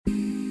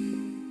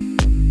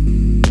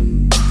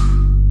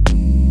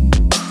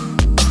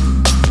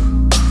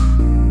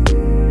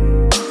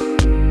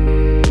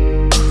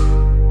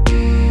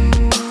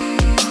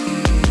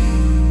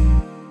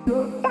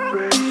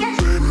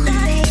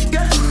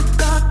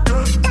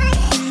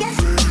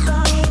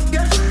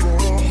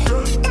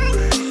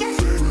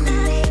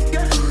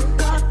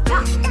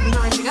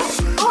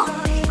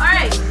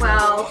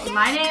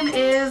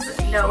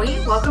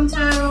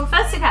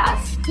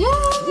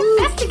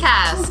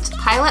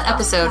pilot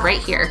episode right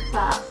here.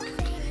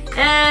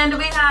 And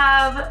we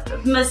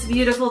have Miss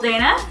Beautiful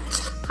Dana.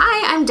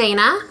 Hi, I'm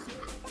Dana.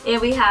 And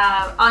we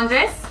have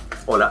Andres.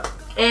 Hola.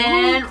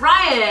 And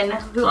Ryan,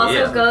 who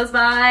also goes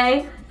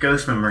by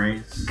Ghost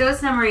Memories.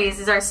 Ghost Memories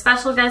is our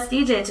special guest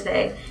DJ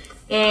today.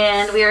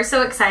 And we are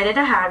so excited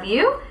to have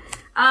you.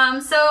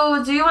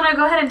 So do you want to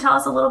go ahead and tell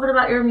us a little bit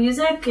about your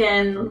music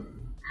and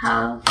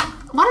how...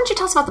 Why don't you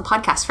tell us about the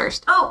podcast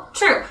first? Oh,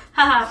 true.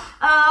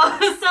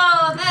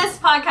 So this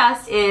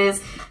podcast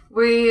is,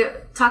 we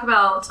talk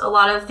about a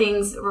lot of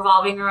things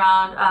revolving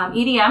around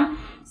EDM.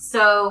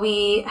 So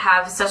we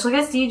have special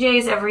guest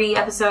DJs every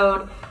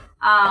episode.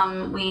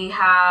 We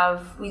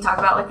talk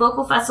about like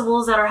local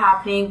festivals that are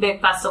happening,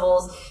 big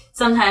festivals.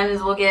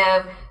 Sometimes we'll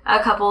give a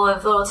couple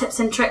of little tips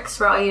and tricks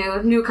for all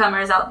you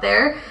newcomers out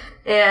there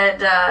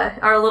and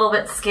are a little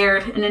bit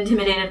scared and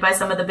intimidated by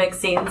some of the big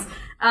scenes.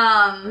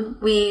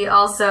 We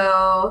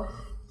also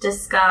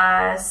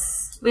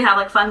discuss, we have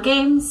like fun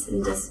games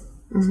and just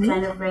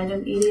kind of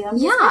random EDM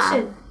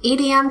discussion.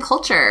 EDM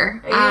culture,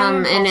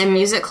 and in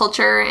music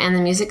culture and the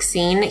music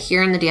scene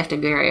here in the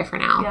DFW area for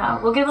now.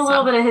 Yeah, we'll give a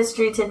little bit of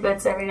history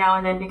tidbits every now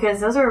and then because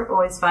those are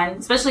always fun,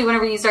 especially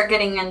whenever you start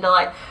getting into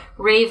like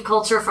rave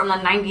culture from the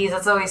 90s.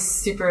 That's always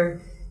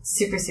super,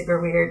 super,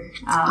 super weird.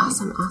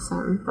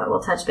 Awesome. But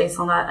we'll touch base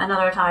on that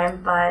another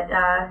time. But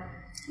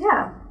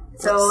yeah.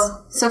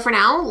 So for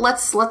now,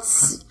 let's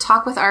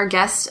talk with our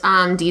guest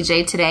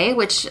DJ today,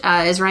 which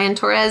is Ryan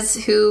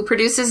Torres, who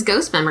produces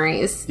Ghost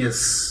Memories.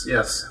 Yes.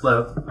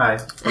 Hello. Hi.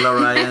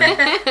 Hello, Ryan.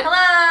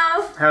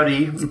 Hello.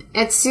 Howdy.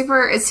 It's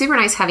super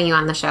nice having you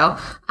on the show.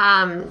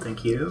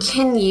 Thank you.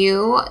 Can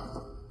you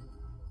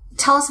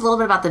tell us a little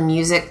bit about the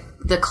music,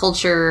 the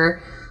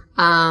culture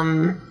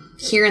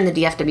here in the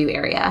DFW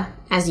area,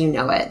 as you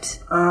know it,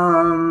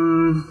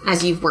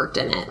 as you've worked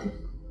in it?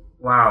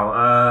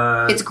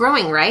 Wow. It's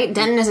growing, right?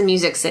 Denton is a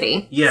music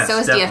city. Yes, so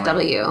is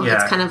definitely. DFW. Yeah.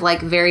 It's kind of like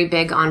very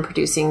big on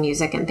producing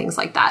music and things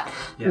like that.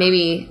 Yeah.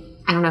 Maybe,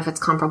 I don't know if it's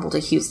comparable to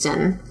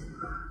Houston,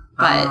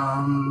 but...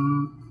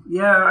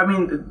 yeah, I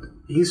mean,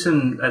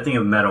 Houston, I think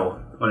of metal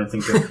when I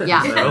think of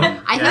yeah. metal.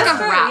 I think of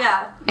rap.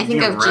 Yeah. I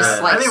think of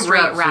just like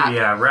straight rap.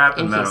 Yeah, rap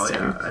in and metal.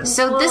 Houston. Yeah.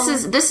 So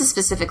this is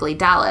specifically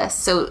Dallas.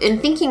 So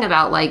in thinking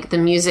about like the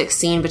music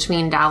scene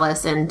between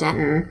Dallas and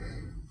Denton,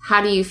 how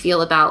do you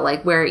feel about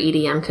like where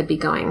EDM could be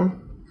going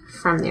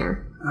from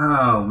there?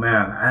 Oh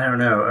man, I don't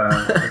know.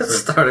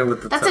 Starting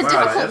with the That's a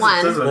difficult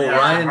one. Well,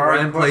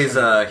 Ryan plays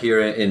here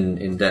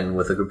in Denton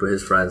with a group of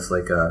his friends,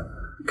 like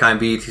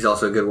Kind Beats. He's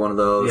also a good one of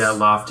those. Yeah,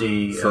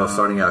 Lofty. So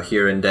starting out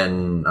here in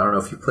Denton, I don't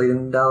know if you played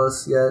in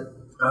Dallas yet.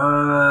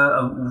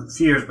 A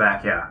few years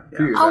back, yeah.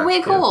 Oh,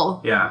 way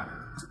cool. Yeah.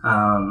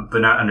 But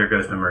not under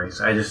Ghost Memories.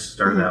 I just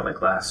started that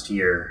like last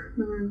year,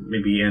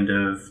 maybe end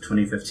of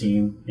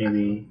 2015,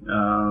 maybe.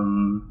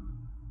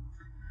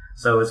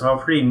 So it's all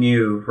pretty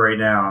new right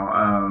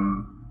now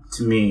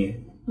to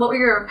me. What were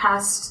your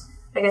past,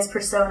 I guess,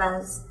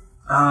 personas?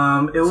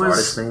 It was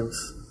artist names.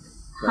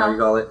 Is that how you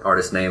call it?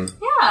 Artist name.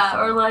 Yeah,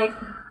 or like...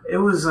 It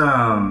was,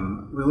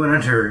 we went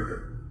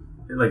under,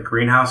 like,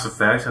 Greenhouse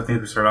Effect. I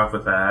think we started off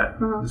with that.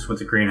 Just went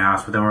to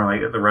Greenhouse, but then we're,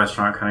 like, at the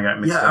restaurant kind of got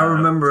mixed up. Yeah, I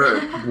remember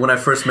when I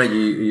first met you,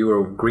 you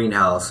were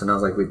Greenhouse, and I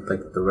was like, wait,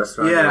 like, the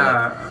restaurant?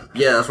 Yeah. Like,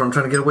 yeah, that's what I'm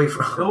trying to get away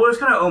from. Well, it was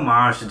kind of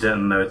homage to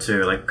Denton, though,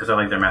 too, like, because I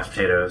like their mashed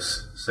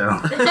potatoes, so.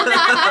 That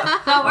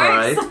works. All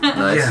right,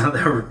 nice. Yeah,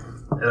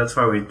 that's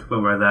why we went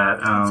by that.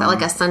 Is that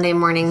like a Sunday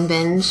morning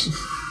binge?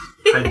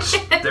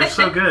 They're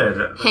so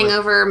good.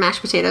 Hangover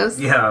mashed potatoes?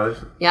 Yeah.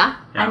 Yeah?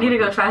 I need to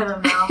go try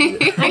them now.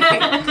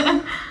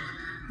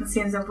 It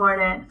seems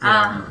important.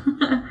 Yeah.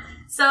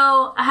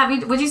 So,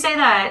 would you say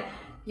that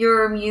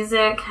your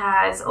music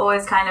has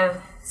always kind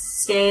of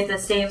stayed the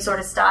same sort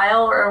of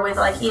style, or with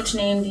like each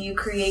name do you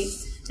create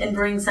and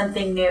bring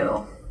something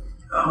new?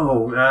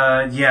 Oh,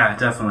 yeah,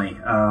 definitely.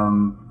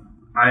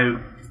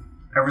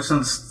 Ever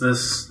since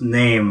this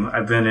name,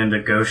 I've been into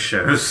ghost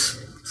shows.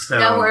 So,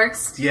 That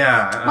works.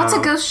 Yeah. What's a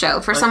ghost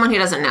show for someone who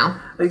doesn't know?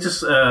 They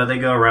just they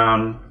go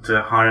around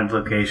to haunted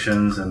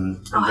locations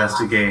and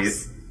investigate.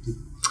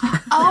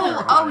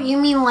 Oh, you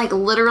mean like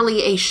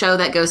literally a show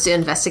that goes to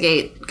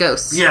investigate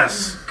ghosts?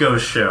 Yes,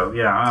 ghost show.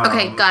 Yeah.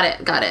 Okay, got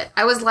it.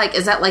 I was like,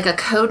 is that like a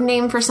code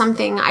name for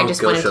something? I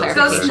just wanted Ghost shows.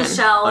 clarification. Ghost in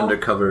the Shell.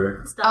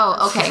 Undercover. Stuff.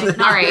 Oh, okay.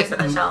 All right. Ghost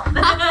in the Shell.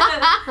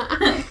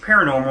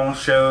 Paranormal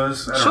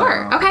shows. I don't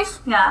Sure. know. Okay.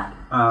 Yeah.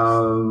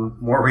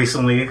 More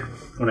recently,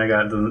 when I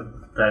got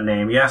that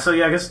name, I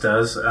guess it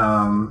does.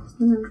 I'm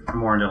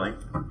more into like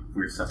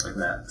weird stuff like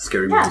that.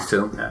 Scary movies,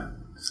 too. Yeah.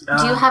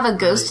 Do you have a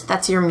ghost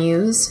that's your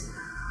muse?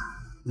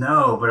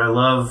 No, but I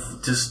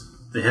love just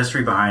the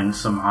history behind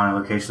some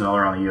haunted locations all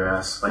around the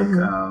U.S. Like, I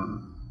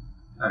don't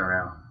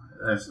know.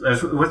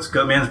 There's what's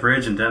Goatman's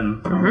Bridge in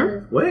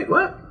Denton? Wait,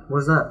 what? What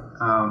is that?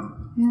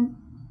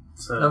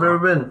 So, I've never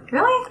been.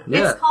 Really?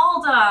 Yeah. It's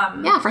called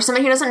Yeah, for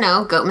somebody who doesn't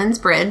know, Goatman's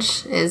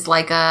Bridge is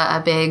like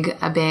a big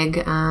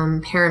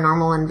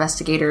paranormal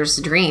investigator's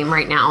dream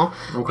right now.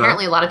 Okay.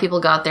 Apparently, a lot of people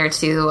go out there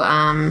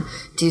to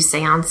do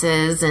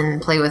seances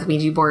and play with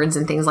Ouija boards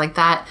and things like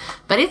that.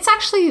 But it's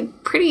actually a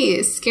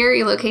pretty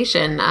scary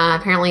location.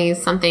 Apparently,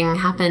 something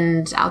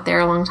happened out there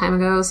a long time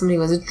ago. Somebody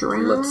was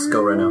drowned. Let's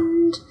go right now.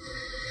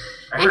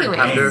 Anyway.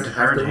 I heard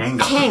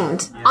hanged.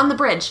 Hanged on the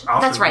bridge. Also,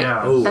 That's right.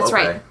 yeah. Oh, That's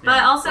okay. right.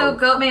 But also,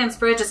 Goatman's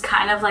Bridge is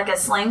kind of like a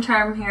slang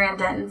term here in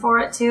Denton for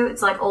it too.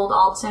 It's like Old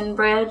Alton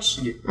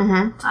Bridge,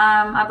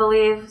 I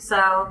believe.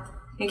 So,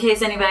 in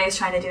case anybody's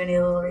trying to do any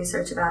little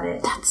research about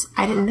it,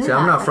 I didn't know See, that.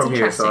 I'm not That's from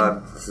here, interesting.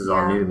 so this is all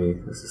Yeah. new to me.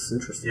 This is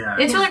interesting. Yeah.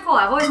 it's really cool.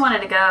 I've always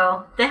wanted to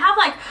go. They have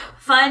like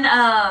fun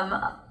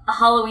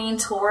Halloween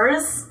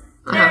tours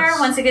there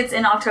once it gets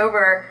in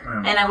October,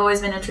 and I've always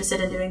been interested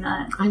in doing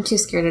that. I'm too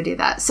scared to do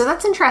that. So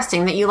that's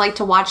interesting that you like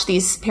to watch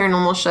these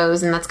paranormal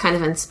shows, and that's kind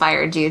of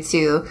inspired you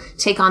to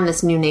take on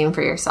this new name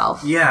for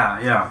yourself.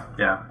 Yeah.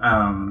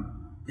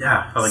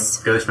 I like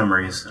ghost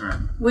memories.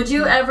 Would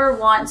you ever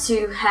want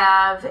to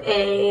have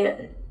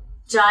a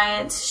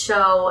giant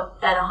show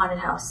at a haunted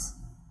house?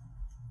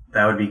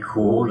 That would be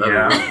cool. That'd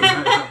Yeah.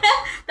 be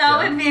That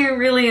would be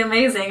really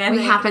amazing. I We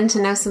think. happen to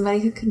know somebody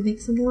who could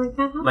make something like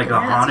that happen. Like a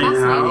haunted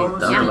fascinating.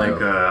 house, Yeah. or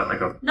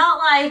like a Not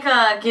like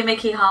a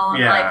gimmicky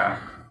yeah.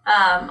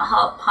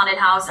 haunted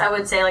house. I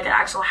would say like an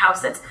actual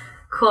house that's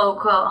quote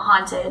unquote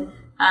haunted.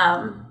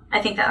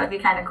 I think that would be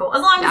kind of cool.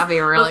 As long That'd as, be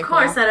really of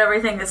course, cool. that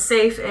everything is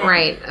safe and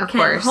Right, of can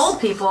course. hold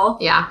people.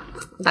 Yeah,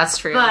 that's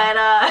true. But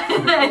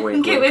I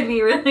Wink, think it wink. would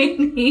be really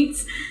neat.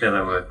 Yeah,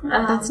 that would.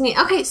 That's neat.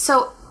 Okay,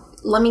 so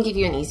let me give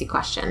you an easy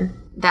question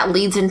that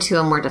leads into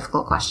a more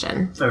difficult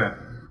question. Okay.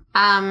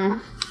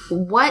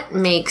 What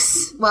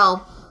makes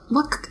what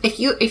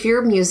if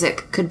your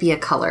music could be a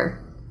color?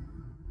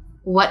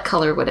 What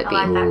color would it be?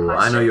 I like that Ooh, I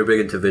question. know you're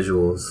big into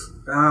visuals.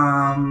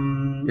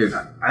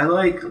 I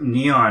like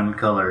neon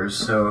colors,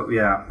 so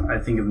yeah, I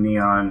think of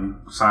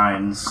neon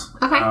signs.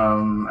 Okay.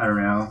 I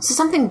don't know. So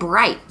something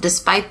bright,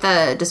 despite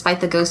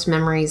the ghost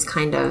memories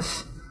kind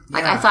of.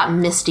 Like I thought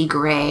misty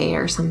gray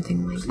or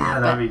something like that. Yeah,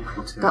 that'd be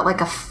cool too. But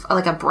like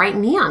a bright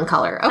neon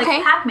color. Okay.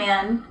 Like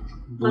Pac-Man,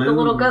 like a Blue.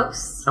 little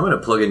ghost. I'm gonna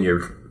plug in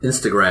your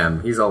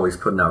Instagram. He's always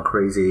putting out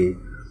crazy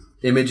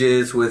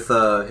images with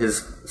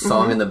his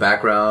song in the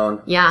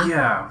background. Yeah.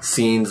 Yeah.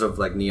 Scenes of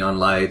like neon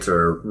lights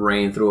or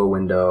rain through a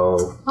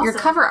window. Your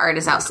cover art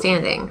is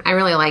outstanding. I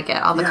really like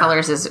it. All the Yeah.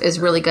 colors is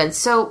really good.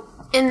 So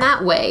in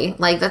that way,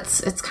 like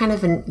it's kind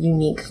of a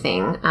unique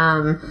thing.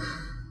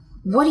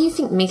 What do you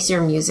think makes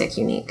your music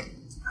unique?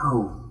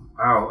 Oh,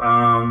 wow.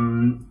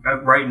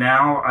 Right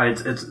now,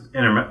 it's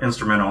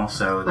instrumental,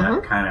 so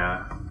that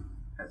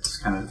that's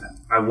kind of.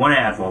 I want to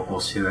add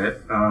vocals to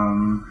it.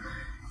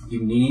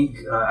 Unique.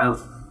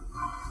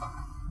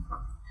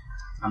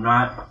 I'm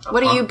not.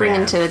 What do you bring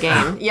into the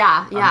game?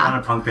 Yeah, I'm not yeah.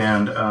 a punk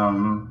band.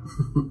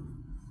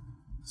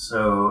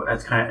 So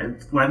that's kind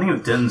of when I think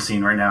of Denton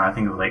scene right now. I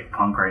think of like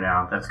punk right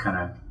now. That's kind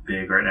of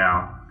big right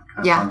now. Kind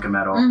of Yeah. punk and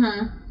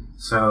metal.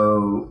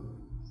 So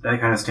that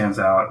kind of stands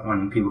out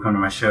when people come to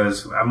my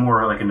shows. I'm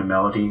more like into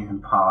melody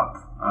and pop.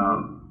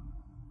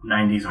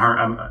 90s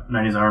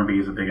R&B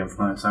is a big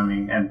influence on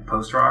me, and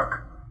post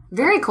rock,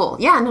 Very cool.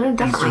 Yeah, no,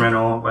 definitely.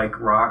 instrumental like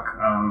rock.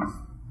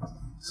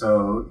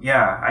 So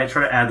yeah, I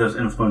try to add those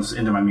influences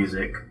into my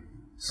music.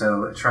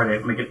 So I try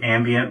to make it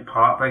ambient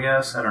pop, I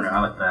guess. I don't know. I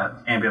like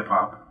that ambient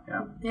pop.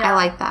 Yeah. I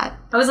like that.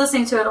 I was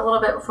listening to it a little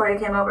bit before you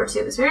came over too.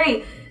 It was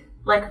very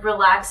like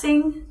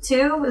relaxing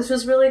too, which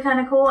was really kind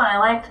of cool, and I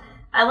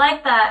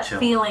liked that Chill.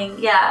 feeling.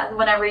 Yeah,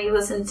 whenever you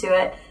listen to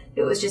it,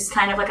 it was just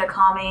kind of like a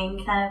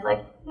calming, kind of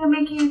like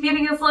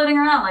maybe you're floating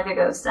around like a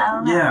ghost. I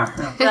don't know. Yeah.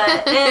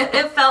 But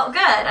it felt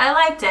good. I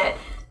liked it.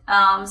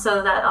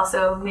 So that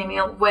also made me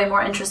way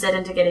more interested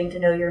into getting to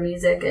know your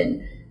music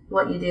and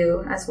what you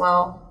do as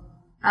well.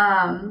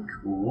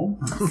 Cool.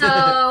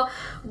 So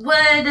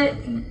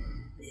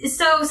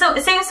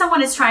say if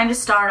someone is trying to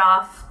start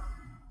off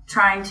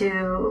trying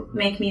to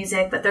make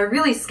music, but they're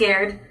really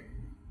scared,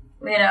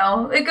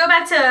 go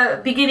back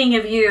to beginning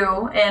of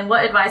you, and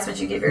what advice would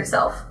you give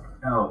yourself?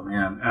 Oh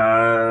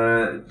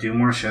man, do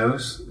more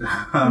shows.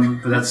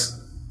 But that's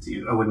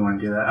I wouldn't want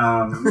to do that.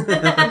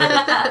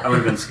 I would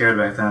have been scared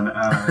back then.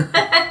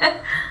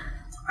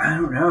 I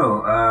don't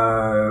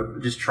know.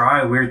 Just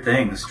try weird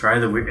things. Try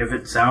the weird. If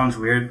it sounds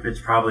weird, it's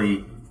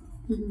probably.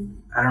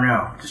 I don't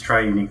know. Just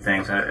try unique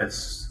things.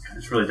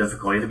 It's really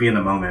difficult. You have to be in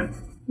the moment.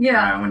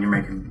 Yeah. When you're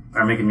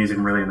making music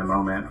really in the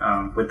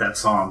moment with that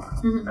song,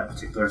 that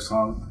particular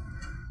song.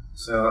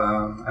 So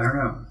I don't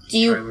know.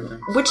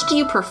 Which do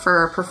you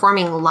prefer,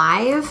 performing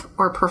live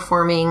or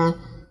performing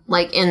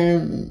like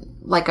in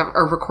like a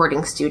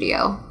recording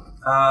studio?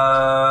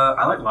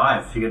 I like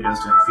live. You get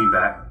instant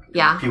feedback.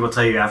 Yeah. People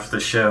tell you after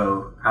the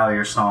show how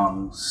your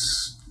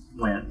songs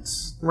went.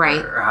 Right.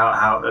 Or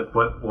how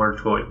what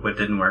worked, what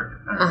didn't work.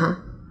 I don't know.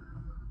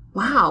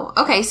 Wow.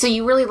 Okay, so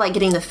you really like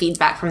getting the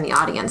feedback from the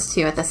audience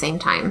too at the same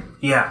time.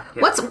 Yeah.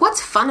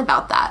 What's fun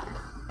about that?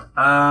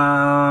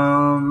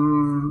 I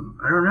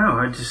don't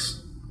know.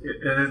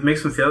 It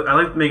makes me feel. I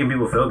like making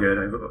people feel good.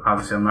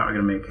 Obviously, I'm not going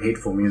to make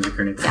hateful music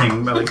or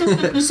anything. But like,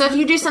 So if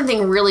you do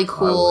something really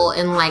cool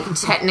and like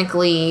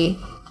technically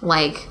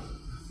like,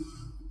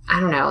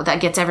 I don't know,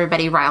 that gets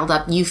everybody riled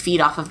up, you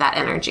feed off of that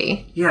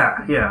energy. yeah.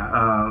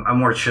 I'm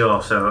more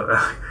chill. So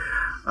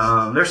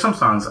there's some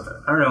songs.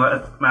 I don't know.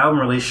 At my album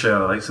release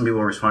show, like some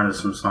people responded to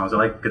some songs. I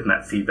like getting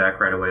that feedback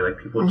right away. Like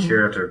people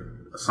cheer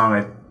after a song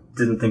I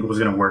didn't think was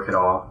going to work at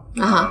all.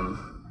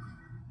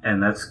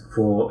 And that's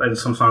cool. And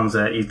some songs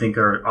that you think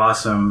are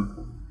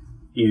awesome,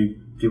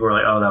 people are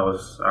like, "Oh, that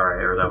was all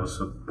right," or "That was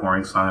a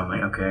boring song." I'm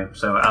like, "Okay."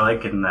 So I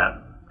like getting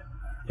that.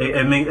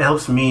 It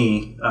helps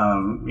me,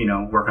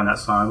 work on that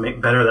song,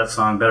 make better that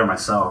song, better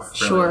myself.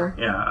 Really. Sure.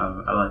 Yeah.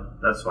 I like.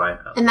 That's why.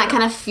 And that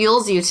kind of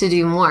fuels you to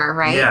do more,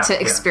 right? Yeah, to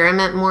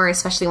experiment more,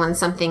 especially when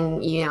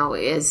something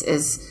is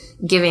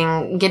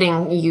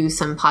getting you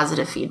some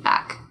positive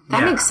feedback.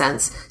 That makes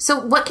sense.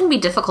 So, what can be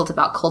difficult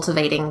about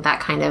cultivating that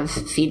kind of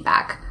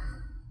feedback?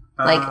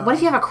 Like, what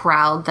if you have a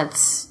crowd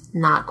that's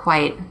not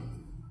quite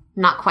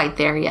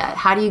there yet?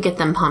 How do you get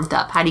them pumped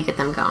up? How do you get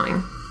them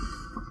going?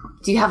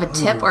 Do you have a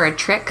tip or a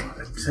trick?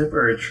 A tip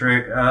or a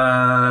trick?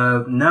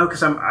 No,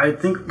 because I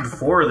think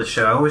before the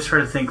show, I always try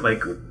to think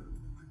like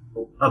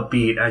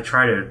upbeat. I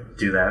try to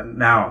do that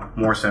now,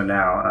 more so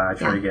now. I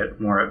try to get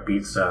more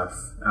upbeat stuff.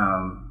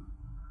 I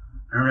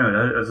don't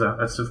know.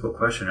 That's a difficult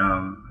question. I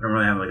don't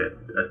really have like a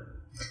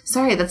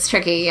Sorry, that's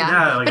tricky.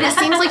 Yeah, like, but it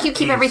seems like you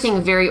keep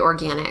everything very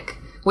organic.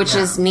 Which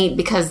is neat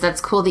because that's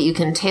cool that you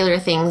can tailor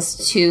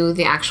things to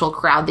the actual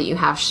crowd that you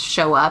have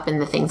show up and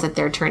the things that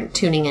they're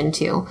tuning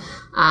into,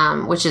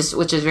 which is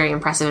very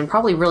impressive and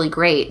probably really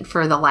great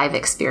for the live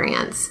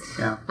experience.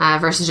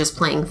 Versus just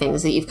playing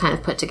things that you've kind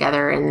of put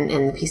together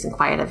in the peace and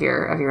quiet of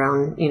your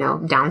own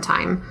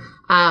downtime.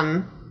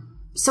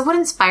 So what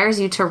inspires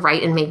you to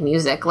write and make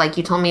music? Like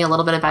you told me a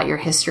little bit about your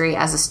history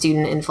as a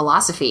student in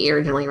philosophy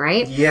originally,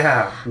 right?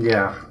 Yeah.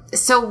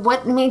 So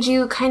what made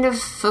you kind of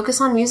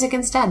focus on music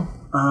instead?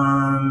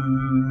 I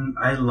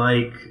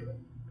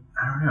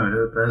don't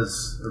know,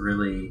 that's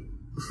really,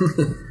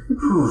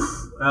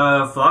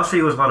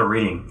 philosophy was a lot of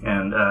reading,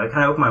 and it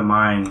kind of opened my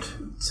mind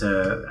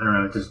to, I don't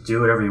know, just do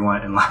whatever you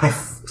want in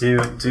life. Do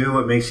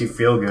what makes you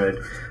feel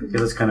good,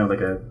 because it's kind of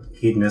like a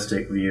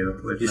hedonistic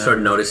view. You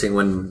started noticing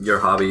when your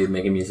hobby of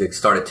making music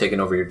started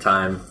taking over your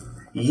time.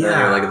 Yeah. And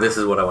you're like, this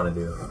is what I want to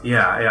do.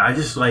 Yeah, I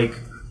just like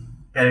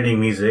editing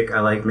music.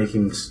 I like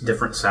making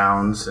different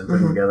sounds and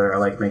putting them together. I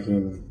like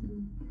making,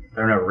 I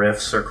don't know,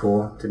 riffs are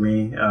cool to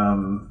me.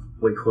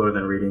 Way cooler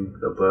than reading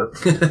the book,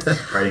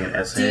 writing an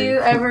essay. Do you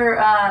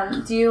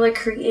ever, do you like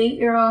create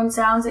your own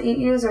sounds that you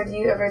use, or do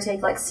you ever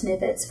take like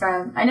snippets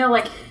from, I know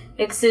like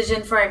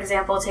Excision, for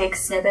example,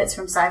 takes snippets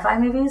from sci-fi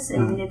movies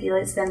and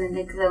manipulates them and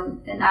makes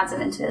them and adds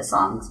them into his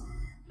songs.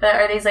 But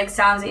are these like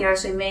sounds that you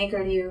actually make,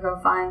 or do you go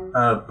find?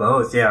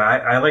 Both, yeah.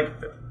 I like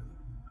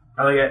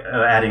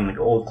adding like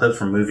old clips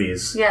from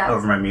movies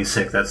over my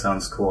music. That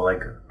sounds cool.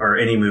 Like, or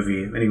any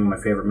movie, any of my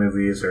favorite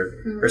movies,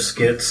 or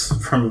skits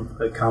from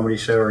a comedy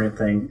show or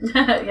anything.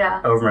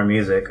 Over my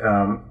music.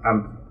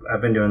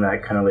 I've been doing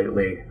that kind of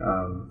lately,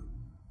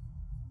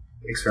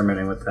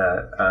 experimenting with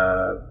that.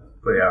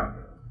 But yeah.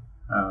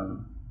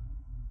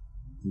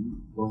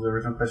 What was the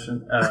original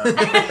question?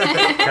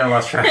 Kind of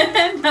lost track.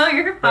 No,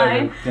 you're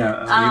fine.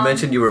 You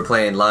mentioned you were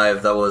playing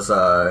live. That was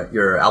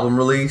your album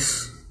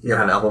release. You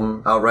have an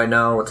album out right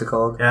now. What's it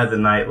called? Yeah, The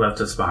Night Left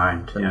Us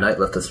Behind. The Night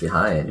Left Us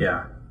Behind.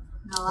 Yeah.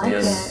 I like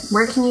it.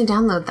 Where can you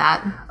download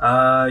that?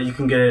 You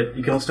can get it.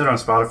 You can listen to it on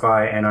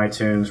Spotify and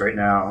iTunes right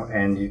now,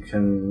 and you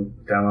can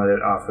download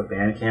it off of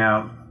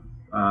Bandcamp.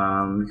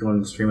 You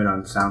can stream it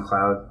on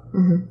SoundCloud.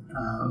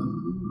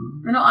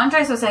 I know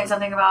Andres was saying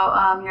something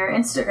about your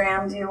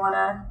Instagram. Do you want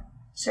to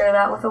share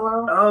that with the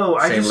world? Oh,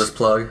 shameless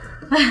plug.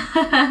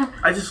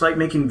 I just like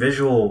making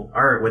visual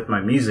art with my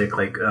music.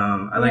 Like,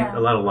 I like a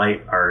lot of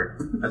light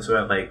art. That's what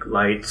I like.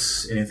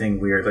 Lights,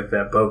 anything weird like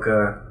that.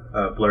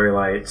 Bokeh, blurry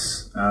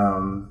lights.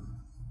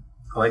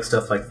 I like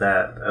stuff like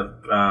that.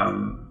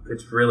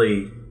 It's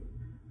really,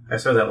 I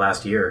started that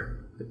last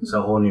year. It's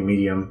a whole new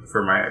medium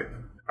for my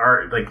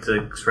art, like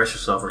to express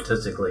yourself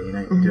artistically. You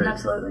know, you can do it.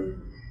 Absolutely.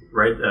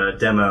 Write a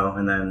demo,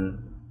 and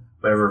then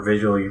whatever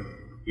visual you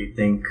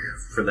think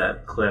for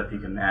that clip, you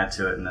can add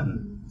to it, and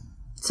then.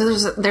 So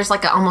there's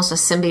like almost a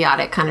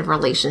symbiotic kind of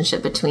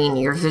relationship between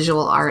your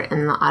visual art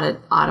and the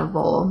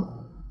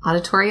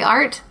auditory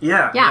art.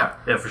 Yeah,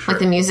 for sure.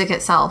 Like the music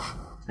itself.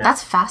 Yeah.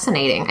 That's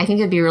fascinating. I think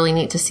it'd be really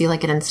neat to see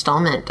like an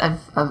installment of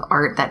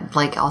art that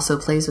like also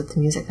plays with the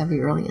music. That'd be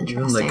really interesting.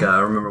 Even like I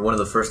remember one of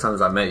the first times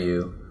I met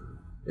you,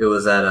 it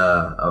was at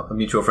a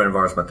mutual friend of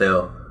ours,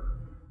 Mateo.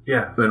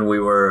 Yeah. When we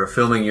were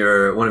filming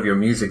one of your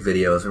music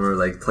videos, and we were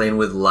like playing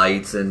with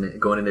lights and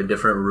going into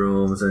different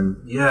rooms and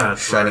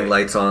shining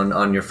lights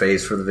on your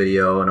face for the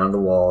video and on the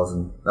walls,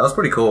 and that was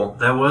pretty cool.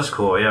 That was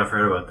cool. Yeah, I've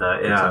heard about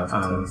that. Yeah,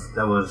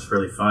 that was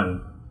really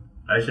fun.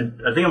 I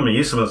think I'm going to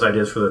use some of those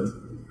ideas for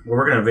we're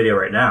working on a video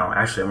right now.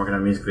 Actually, I'm working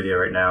on a music video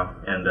right now,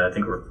 and I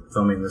think we're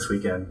filming this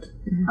weekend.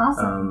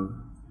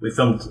 Awesome. we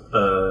filmed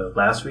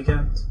last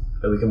weekend,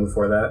 the weekend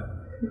before that.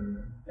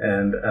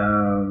 And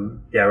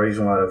we're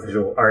using a lot of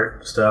visual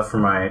art stuff for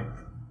my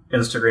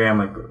Instagram,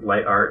 like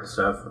light art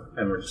stuff,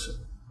 and we're just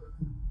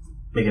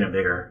making it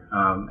bigger.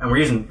 And we're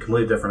using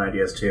completely different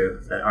ideas too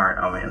that aren't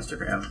on my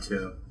Instagram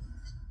too.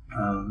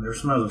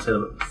 There's some other say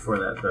before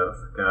that though. I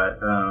forgot.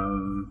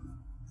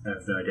 I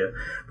have no idea.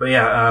 But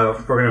yeah,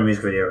 we're working on a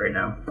music video right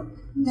now.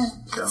 Yeah.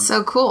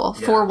 So cool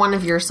for one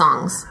of your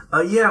songs.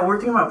 We're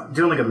thinking about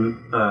doing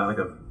like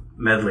a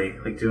medley,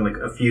 like doing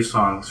like a few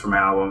songs from my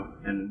album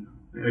and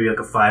maybe like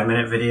a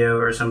 5-minute video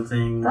or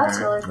something. That's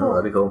really cool. Oh,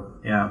 that'd be cool.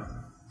 Yeah.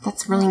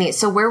 That's really neat.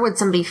 So where would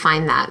somebody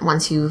find that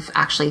once you've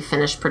actually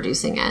finished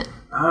producing it?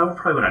 We'll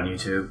probably put it on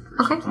YouTube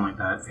or something like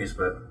that,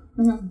 Facebook.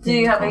 Mm-hmm. Do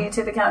you have a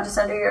YouTube account just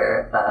under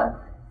your...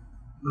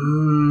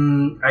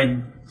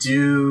 I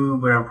do,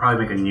 but I'll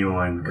probably make a new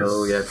one.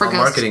 For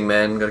marketing,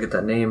 man. Gotta get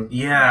that name.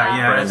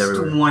 Yeah. That's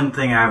the one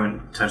thing I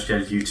haven't touched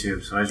yet is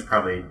YouTube, so I should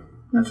probably...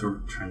 That's what we're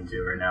trying to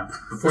do right now.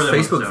 Before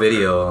Facebook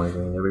video, I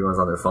mean, everyone's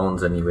on their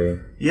phones anyway.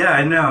 Yeah,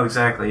 I know,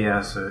 exactly,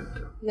 yeah, so...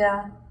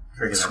 Yeah.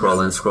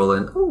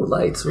 Scrolling. Oh,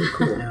 lights, so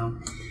cool. Yeah.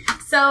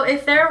 So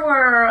if there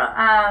were,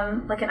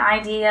 like an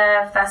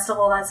idea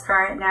festival that's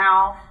current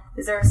now,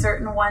 is there a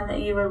certain one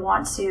that you would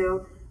want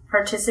to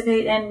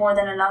participate in more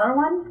than another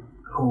one?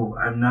 Oh,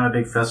 I'm not a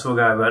big festival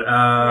guy, but,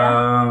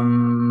 I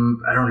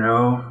don't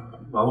know.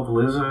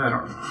 Lollapalooza? I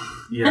don't know.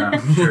 Yeah,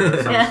 sure.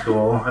 That sounds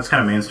cool. That's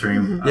kind of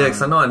mainstream. Yeah,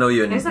 because I know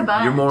you, and There's a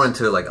bunch. you're more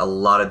into like a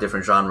lot of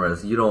different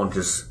genres. You don't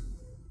just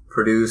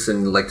produce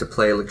and like to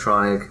play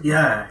electronic.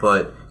 Yeah.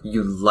 But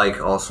you like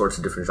all sorts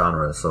of different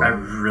genres. So I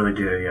really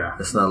do, yeah.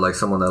 It's not like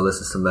someone that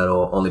listens to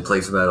metal, only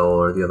plays metal,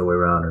 or the other way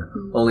around, or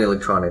only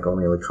electronic.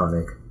 Well,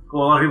 a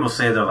lot of people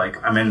say they're like,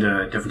 I'm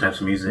into different types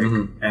of music,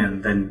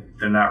 and then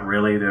they're not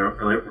really. They're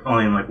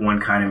only in like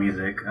one kind of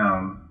music.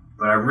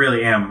 But I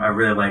really am. I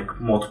really like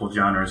multiple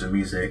genres of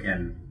music,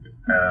 and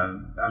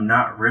I'm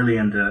not really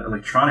into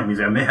electronic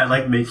music. I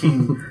like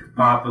making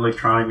pop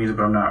electronic music,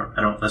 but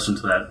I don't listen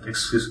to that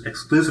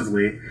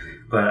exclusively.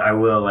 But I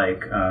will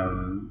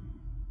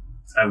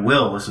I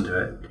will listen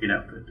to it, but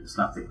it's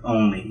not the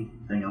only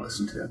thing I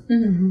listen to.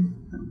 Mm-hmm.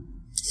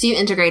 So you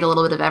integrate a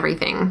little bit of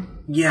everything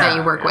that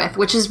you work with,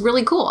 which is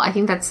really cool. I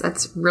think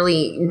that's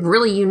really,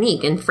 really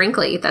unique. And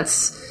frankly,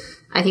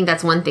 I think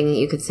that's one thing that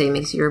you could say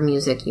makes your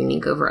music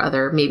unique over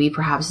other, maybe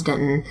perhaps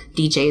Denton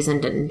DJs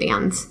and Denton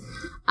bands.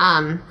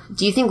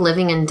 Do you think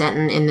living in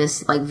Denton in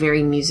this like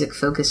very music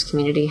focused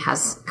community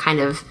has kind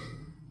of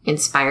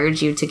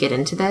inspired you to get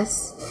into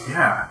this?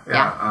 Yeah.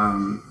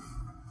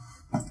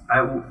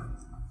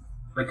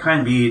 Like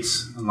Kind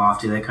Beats and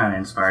Lofty, they kind of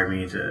inspired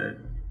me to.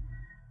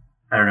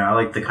 I don't know. I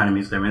like the kind of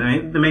music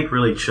they make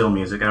really chill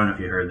music. I don't know if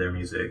you heard their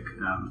music.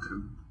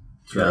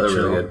 It's they're really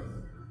chill. really good.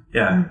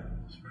 Yeah,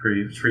 it's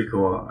pretty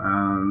cool.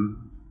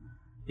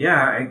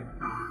 They're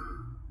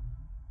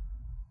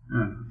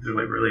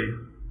like really.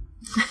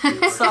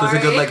 Sorry. So is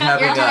it good, like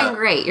having You're doing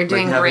great. You're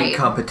doing having great.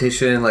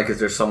 competition? Like,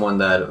 is there someone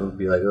that would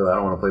be like, oh, I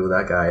don't want to play with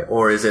that guy?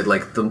 Or is it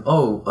like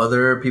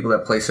other people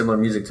that play similar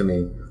music to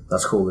me?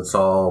 That's cool. Let's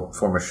all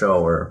form a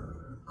show. Or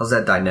how's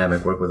that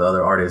dynamic work with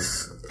other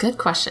artists? Good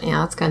question.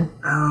 Yeah, that's good.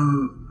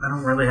 I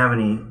don't really have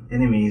any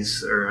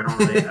enemies, or I don't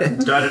really.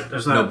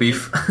 There's not No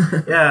beef.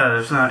 Yeah,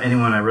 there's not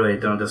anyone I really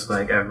don't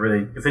dislike.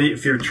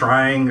 If you're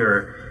trying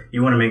or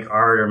you want to make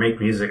art or make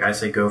music, I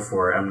say go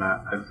for it.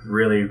 I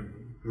really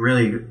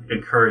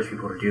encourage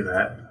people to do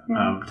that,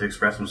 to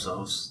express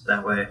themselves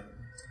that way,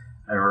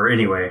 or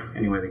any way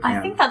they can.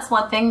 I think that's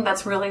one thing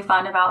that's really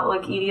fun about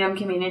like EDM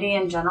community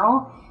in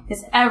general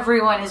is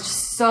everyone is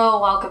just so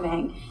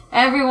welcoming.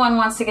 Everyone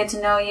wants to get to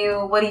know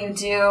you. What do you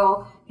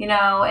do?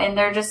 And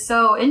they're just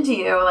so into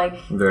you. Like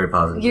very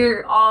positive.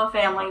 You're all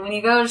family. When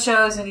you go to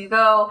shows, when you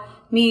go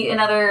meet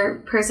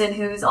another person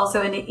who's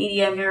also into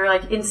EDM, you're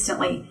like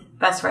instantly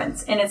best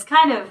friends, and it's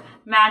kind of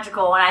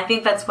magical, and I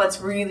think that's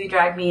what's really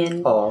dragged me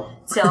in to all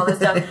this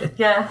stuff.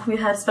 Yeah, we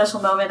had a special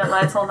moment at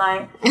Lights All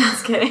Night.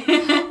 Just kidding.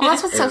 Well,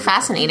 that's what's so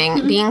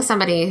fascinating. Being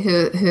somebody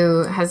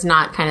who has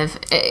not kind of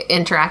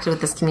interacted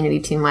with this community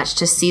too much,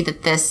 to see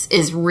that this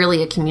is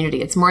really a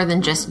community. It's more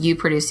than just you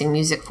producing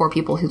music for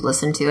people who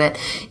listen to it.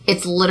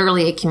 It's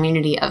literally a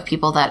community of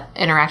people that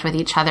interact with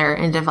each other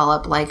and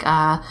develop like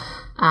a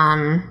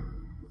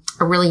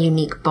really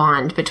unique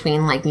bond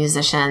between like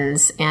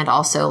musicians and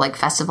also like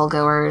festival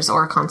goers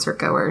or concert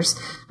goers.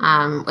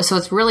 So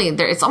it's really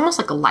there. It's almost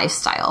like a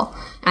lifestyle.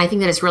 And I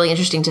think that it's really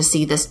interesting to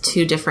see this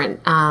two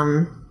different,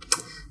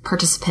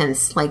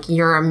 participants. Like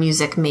you're a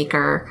music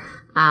maker,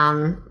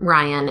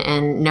 Ryan,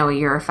 and Noah,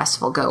 you're a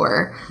festival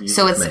goer.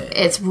 So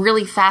it's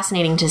really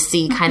fascinating to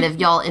see kind of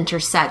y'all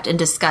intersect and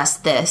discuss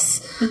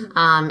this, in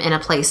a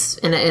place,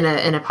 in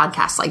a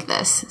podcast like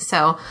this.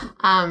 So,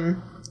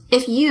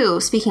 if you,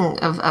 speaking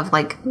of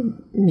like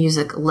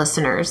music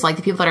listeners, like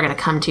the people that are going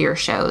to come to your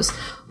shows,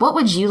 what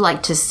would you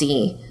like to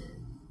see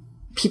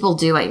people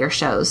do at your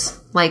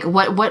shows? Like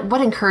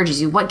what encourages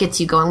you? What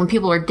gets you going when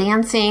people are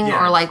dancing,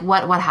 or like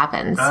what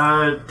happens?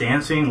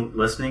 Dancing,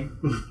 listening,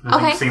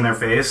 Okay. seeing their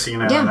face,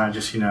 not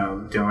just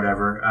doing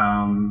whatever.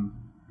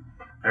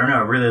 I don't know.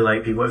 I really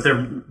like people. If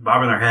they're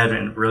bobbing their head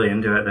and really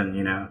into it, then,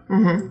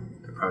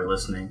 they're probably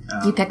listening.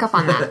 You pick up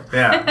on that.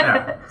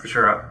 Yeah, for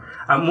sure.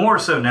 More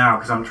so now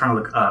because I'm trying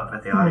to look up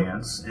at the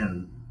audience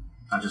and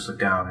not just look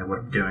down at what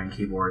I'm doing,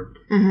 keyboard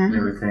and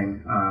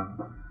everything.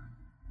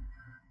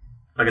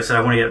 Like I said,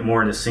 I want to get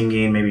more into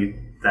singing. Maybe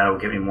that'll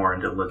get me more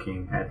into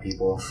looking at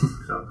people.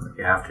 So if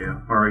you have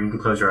to. Or you can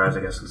close your eyes,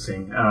 I guess, and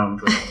sing.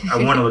 But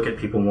I want to look at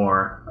people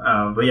more.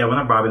 But yeah, when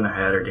they're bobbing their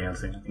head or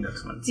dancing, I think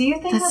that's when... Do you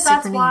think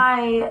that's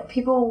why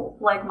people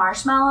like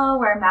Marshmello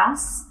wear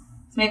masks?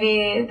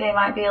 Maybe they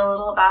might be a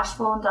little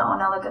bashful and don't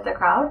want to look at the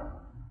crowd?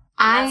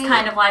 That's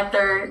kind of like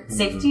their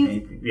safety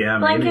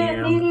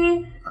blanket,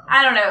 maybe?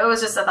 I don't know. It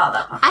was just a thought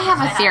that popped. I have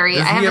a theory.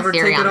 Does he ever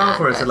take it off,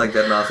 or is it like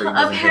that mouse that he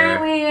doesn't care?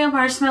 Apparently,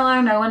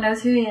 Marshmello, no one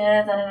knows who he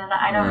is.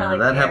 I don't really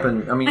that care.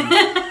 happened. I mean,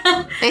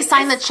 they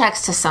sign the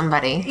checks to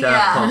somebody.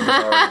 Daft Punk is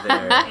already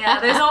there. Yeah,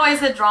 there's always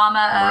the drama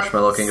of...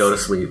 Marshmello can go to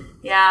sleep.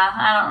 Yeah,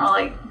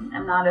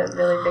 I'm not a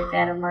really big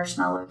fan of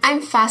Marshmello.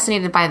 I'm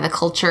fascinated by the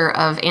culture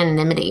of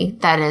anonymity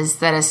that is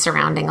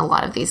surrounding a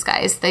lot of these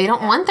guys. They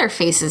don't want their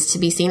faces to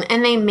be seen,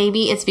 and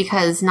maybe it's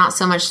because not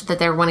so much that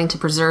they're wanting to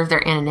preserve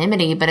their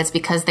anonymity, but it's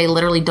because they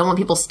literally don't want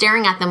people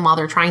staring at them while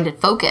they're trying to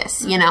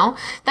focus.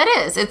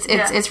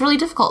 It's really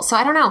difficult. So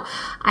I don't know.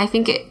 I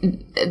think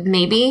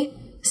maybe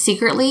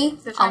secretly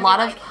a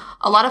lot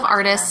of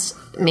artists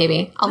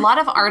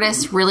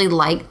really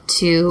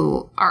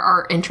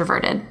are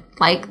introverted.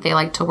 Like they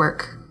like to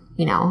work,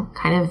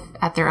 kind of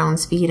at their own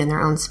speed in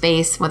their own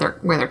space where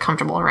they're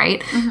comfortable,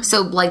 right? Mm-hmm.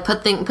 So like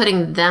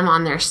putting them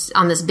on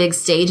this big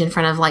stage in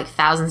front of like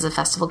thousands of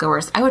festival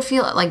goers, I would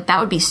feel like that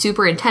would be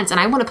super intense, and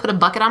I want to put a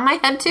bucket on my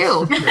head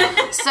too.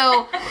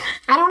 So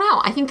I don't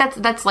know. I think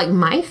that's like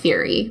my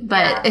theory,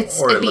 but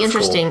it'd be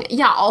interesting. Cool.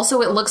 Yeah.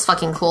 Also, it looks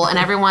fucking cool, and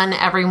everyone,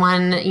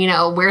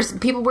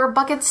 people wear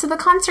buckets to the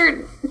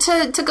concert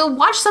to go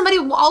watch somebody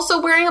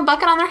also wearing a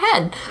bucket on their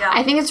head. Yeah.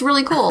 I think it's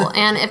really cool,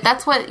 and if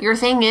that's what your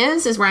thing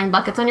is wearing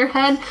buckets on your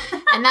head,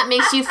 and that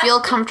makes you feel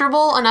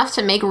comfortable enough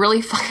to make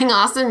really fucking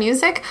awesome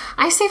music,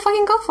 I say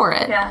fucking go for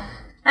it. Yeah.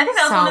 I think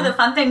that was one of the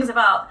fun things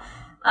about,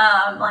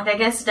 I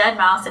guess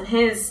Deadmau5 and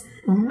his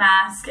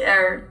mask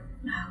or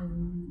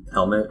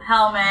helmet.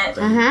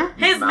 Mm-hmm.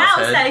 His mouse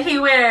head that he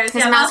wears.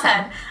 His mouse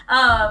head.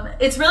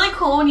 It's really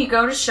cool when you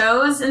go to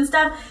shows and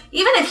stuff.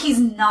 Even if he's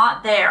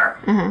not there,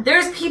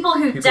 there's people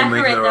who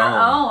decorate their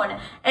own.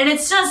 And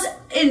it's just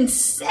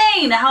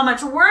insane how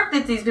much work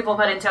that these people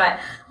put into it.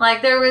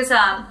 Like there was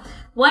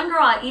one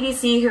girl at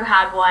EDC who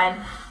had one,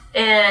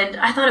 and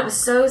I thought it was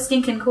so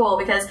stinking cool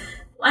because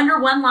under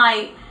one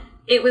light,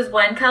 it was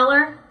one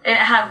color, and it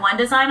had one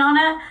design on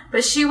it,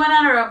 but she went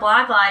under a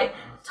black light,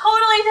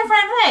 totally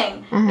different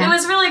thing. Mm-hmm. It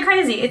was really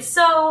crazy. It's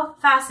so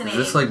fascinating.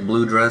 Is this like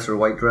blue dress or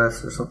white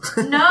dress or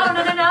something?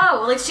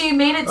 No. Like she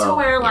made it to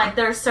where like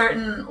there's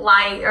certain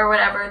light or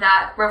whatever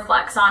that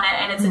reflects on it,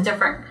 and it's a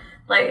different...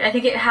 Like, I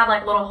think it had,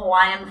 like, little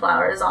Hawaiian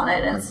flowers on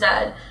it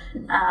instead.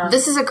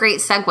 This is a great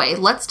segue.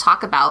 Let's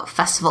talk about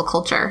festival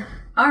culture.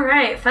 All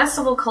right,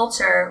 festival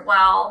culture.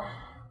 Well,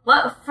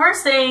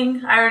 first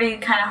thing, I already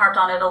kind of harped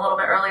on it a little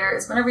bit earlier,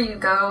 is whenever you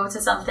go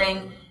to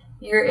something,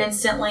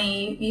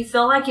 you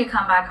feel like you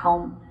come back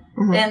home.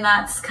 Mm-hmm. And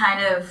that's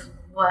kind of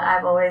what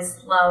I've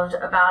always loved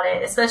about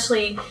it,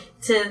 especially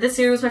this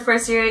year was my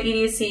first year at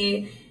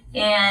EDC,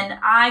 and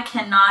I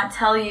cannot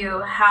tell you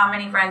how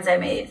many friends I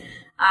made.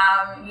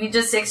 You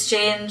just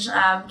exchange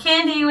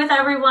candy with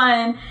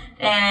everyone,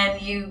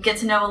 and you get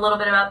to know a little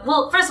bit about...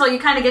 Well, first of all, you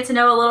kind of get to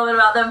know a little bit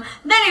about them.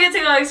 Then you get to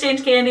go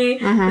exchange candy.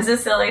 Mm-hmm. Is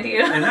this silly to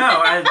you? I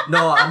know.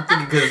 No, I'm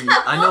thinking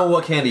because I know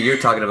what candy you're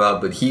talking about,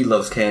 but he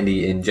loves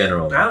candy in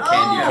general.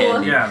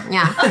 Candy.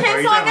 Yeah.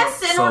 Okay, so I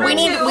guess we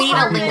need a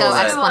lingo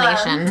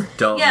explanation.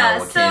 Don't know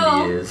what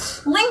candy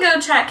is. Lingo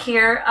check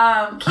here.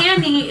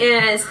 Candy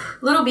is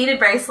little beaded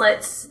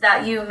bracelets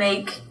that you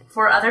make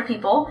for other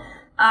people.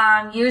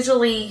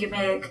 Usually you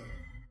make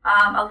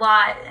a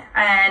lot,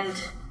 and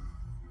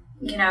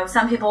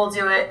some people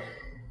do it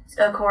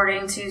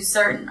according to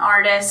certain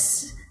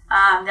artists.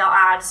 They'll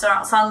add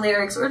song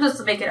lyrics or just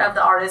to make it of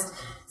the artist.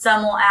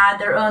 Some will add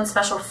their own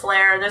special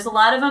flair. There's a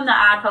lot of them that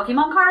add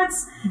Pokemon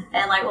cards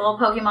and like little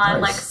Pokemon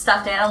like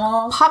stuffed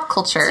animals. Pop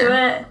culture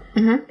to it.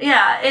 Mm-hmm.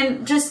 Yeah,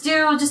 and just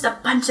do a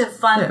bunch of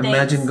fun things.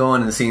 Imagine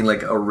going and seeing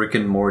like a Rick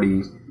and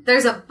Morty.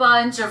 There's a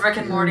bunch of Rick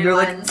and Morty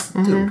ones.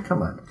 Like, dude,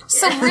 come on.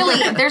 So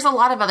really, there's a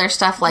lot of other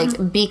stuff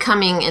like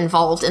becoming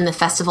involved in the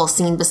festival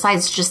scene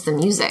besides just the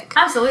music.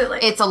 Absolutely.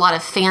 It's a lot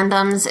of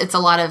fandoms. It's a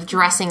lot of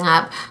dressing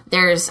up.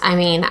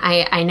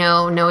 I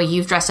know, Noah,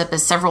 you've dressed up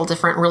as several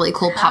different really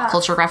cool pop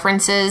culture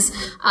references,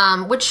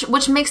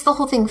 which makes the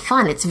whole thing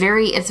fun. It's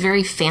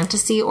very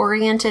fantasy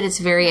oriented. It's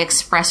very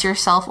express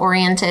yourself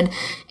oriented.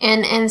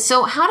 And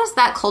so how does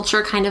that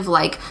culture kind of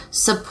like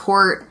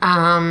support,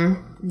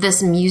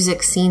 this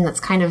music scene that's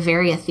kind of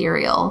very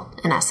ethereal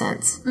in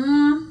essence?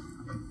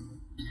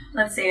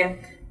 Let's see. I'm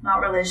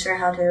not really sure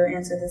how to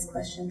answer this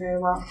question very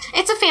well.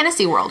 It's a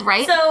fantasy world,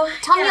 right? So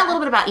tell me a little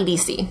bit about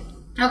EDC.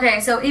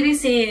 Okay, so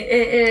EDC,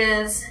 it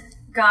is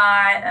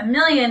got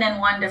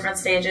 1,000,001 different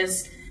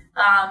stages.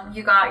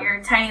 You got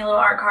your tiny little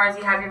art cars,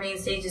 you have your main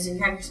stages, and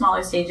you have your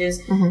smaller stages.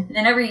 And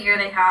then every year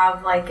they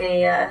have like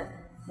a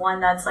one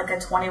that's like a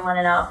 21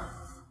 and up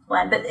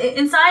one. But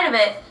inside of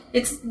it,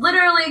 it's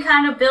literally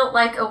kind of built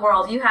like a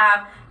world. You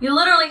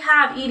literally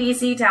have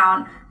EDC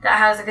Town that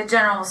has like a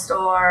general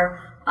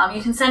store.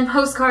 You can send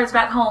postcards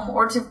back home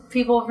or to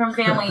people from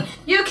family.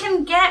 You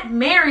can get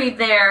married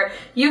there.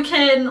 You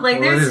can, like,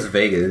 well, it is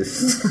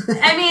Vegas.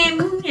 I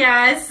mean,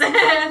 yes.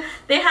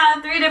 They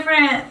have 3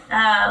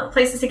 different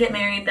places to get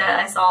married that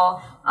I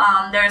saw.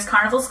 There's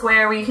Carnival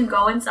Square where you can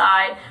go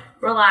inside,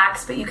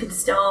 relax, but you can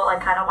still, like,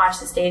 kind of watch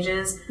the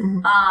stages.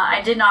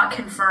 I did not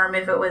confirm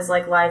if it was,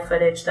 like, live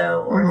footage,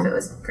 though, or if it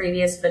was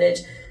previous footage.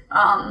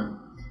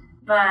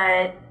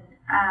 But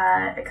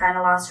I kind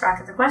of lost track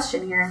of the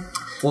question here.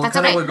 Well,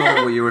 kind of would go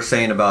with what you were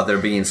saying about there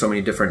being so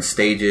many different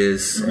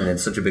stages and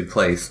it's such a big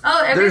place.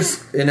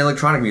 In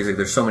electronic music,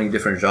 there's so many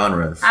different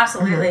genres.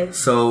 Absolutely.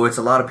 So it's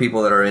a lot of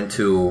people that are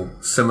into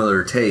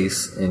similar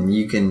tastes, and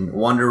you can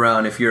wander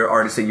around. If your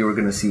artist that you were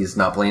going to see is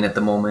not playing at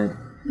the moment,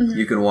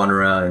 you can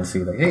wander around and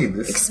see, like, hey,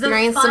 this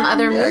experience some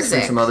other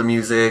music. Some other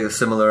music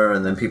similar,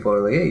 and then people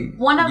are like, hey,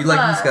 you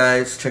like these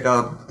guys? Check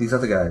out these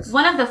other guys.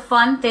 One of the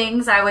fun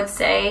things I would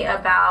say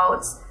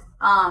about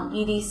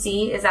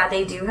EDC is that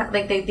they do have,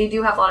 like, they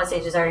do have a lot of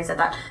stages. I already said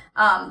that.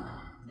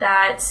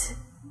 That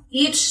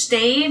each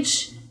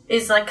stage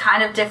is like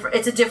kind of different.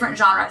 It's a different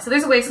genre. So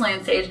there's a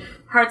Wasteland stage,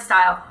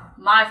 hardstyle,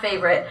 my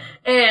favorite,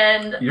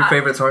 and your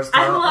favorite's hardstyle.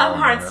 I love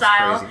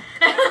hardstyle.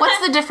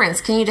 What's the difference?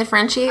 Can you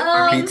differentiate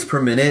for me? Beats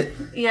per minute.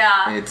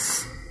 Yeah,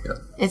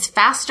 it's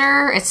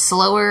faster. It's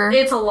slower.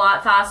 It's a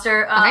lot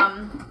faster.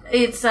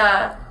 It's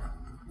yeah,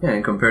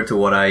 and compared to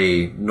what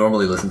I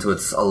normally listen to,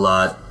 it's a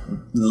lot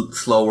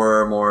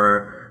slower,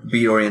 more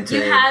beat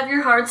oriented. You have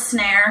your hard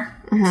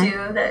snare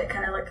too, that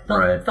kind of like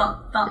thump,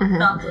 thump, thump,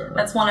 thump.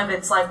 That's one of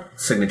its like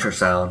signature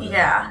sound.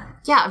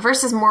 Yeah,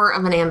 versus more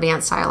of an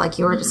ambient style, like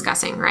you were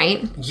discussing,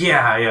 right?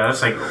 Yeah,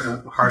 that's like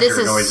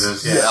harsher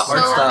noises. Yeah,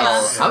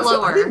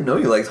 hardstyle. I didn't know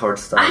you liked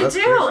hardstyle. I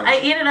do. Crazy. I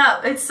eat it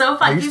up. It's so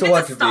fun. I used to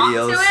watch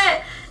videos to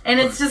it. And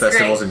it's just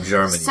festivals great. in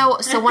Germany. So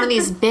one of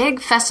these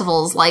big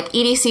festivals, like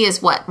EDC, is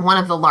what? One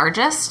of the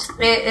largest?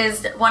 It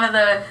is one of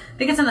the, I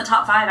think it's in the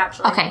top 5,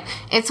 actually. Okay.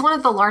 It's one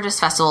of the largest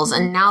festivals,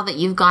 and now that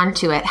you've gone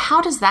to it,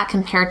 how does that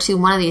compare to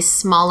one of these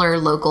smaller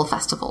local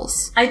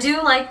festivals? I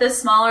do like the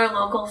smaller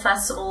local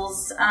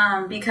festivals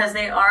because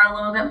they are a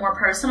little bit more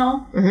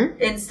personal.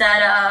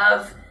 Instead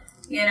of,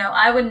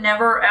 I would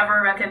never,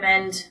 ever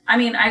recommend, I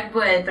mean, I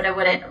would, but I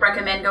wouldn't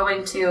recommend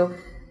going to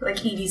like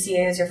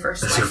EDCA is your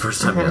first time. It's your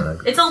first time, yeah.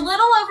 It's a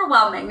little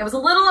overwhelming. It was a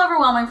little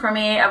overwhelming for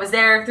me. I was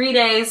there 3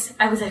 days.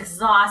 I was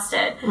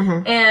exhausted.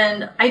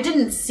 And I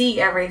didn't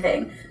see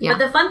everything. Yeah.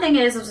 But the fun thing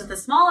is with the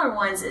smaller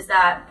ones is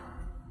that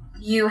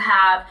you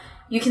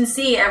can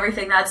see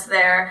everything that's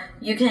there.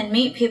 You can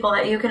meet people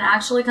that you can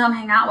actually come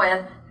hang out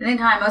with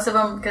anytime. Most of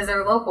them, because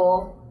they're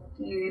local,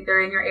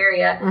 they're in your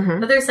area.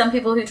 But there's some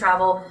people who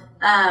travel.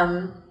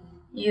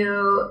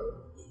 You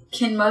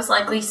can most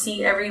likely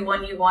see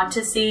everyone you want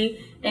to see,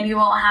 and you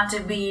won't have to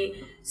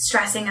be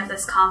stressing of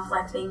this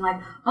conflict, being like,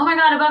 oh my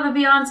god, Above and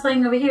Beyond's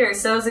playing over here,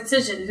 so is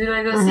Excision, who do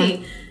I go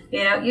see?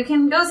 You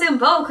can go see them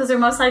both, because they're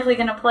most likely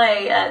going to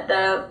play at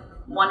the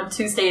one of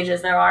 2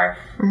 stages there are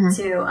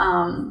too.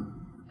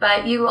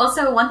 But you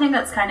also, one thing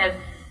that's kind of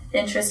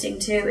interesting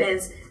too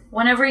is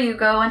whenever you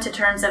go into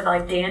terms of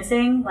like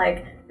dancing,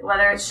 like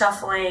whether it's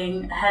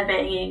shuffling,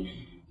 headbanging,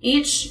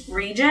 each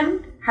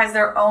region has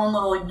their own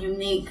little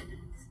unique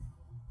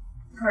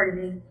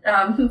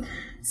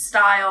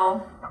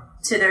style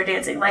to their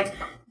dancing. Like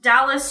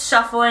Dallas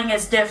shuffling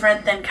is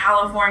different than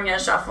California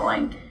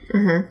shuffling.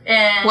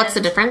 And what's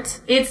the difference?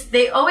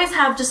 They always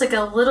have just like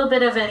a little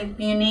bit of a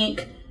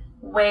unique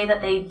way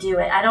that they do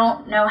it. I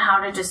don't know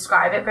how to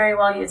describe it very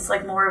well. It's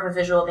like more of a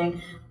visual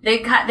thing. They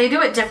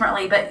do it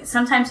differently, but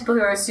sometimes people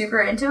who are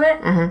super into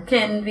it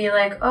can be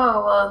like,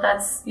 oh, well,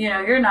 that's,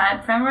 you're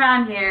not from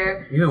around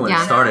here. Even when it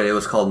started, it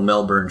was called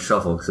Melbourne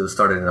Shuffle because it was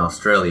started in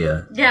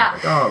Australia. Yeah.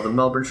 Like, oh, the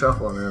Melbourne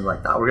Shuffle. And then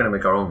like, we're going to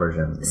make our own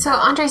version. So,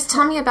 Andres,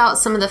 tell me about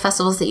some of the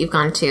festivals that you've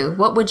gone to.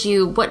 What do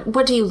you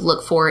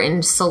look for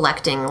in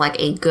selecting like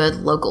a good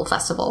local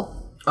festival?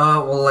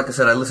 Well, like I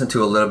said, I listen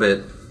to a little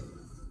bit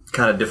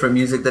kind of different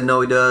music than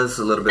Noe does.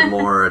 A little bit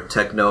more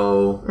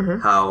techno,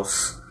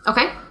 house.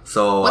 Okay.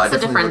 So what's I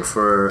definitely look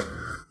for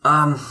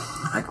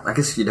I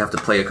guess you'd have to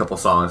play a couple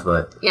songs,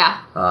 but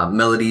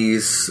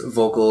melodies,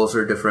 vocals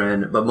are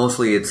different, but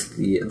mostly it's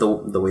the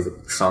way the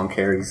song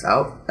carries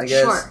out, I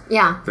guess. Sure.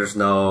 Yeah. There's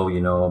no,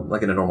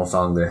 like in a normal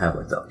song they have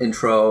like the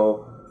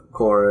intro,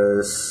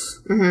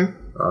 chorus,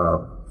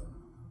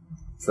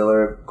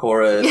 filler,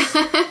 chorus,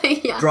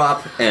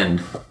 drop,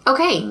 end.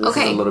 Okay. This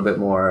is a little bit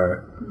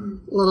more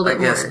I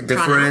guess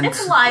different.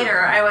 It's lighter,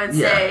 I would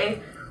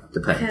say.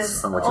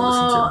 Depends on what you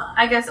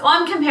listen to.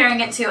 I'm comparing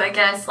it to, like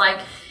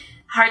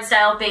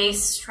hardstyle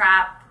bass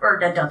trap or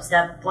the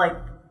dubstep, like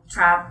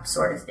trap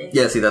sort of thing.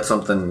 Yeah, see, that's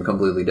something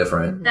completely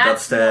different.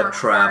 That's more Dubstep,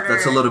 trap, harder.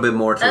 that's a little bit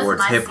more That's towards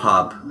my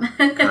hip-hop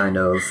kind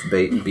of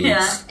beats.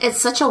 Yeah.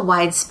 It's such a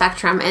wide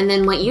spectrum, and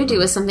then what you do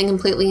is something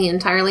completely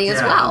entirely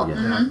as well.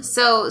 Yeah.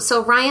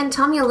 So Ryan,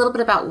 tell me a little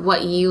bit about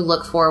what you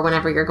look for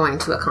whenever you're going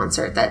to a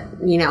concert. That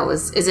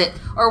is it,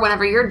 or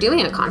whenever you're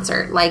doing a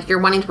concert, like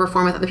you're wanting to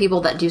perform with other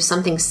people that do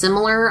something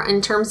similar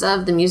in terms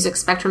of the music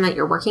spectrum that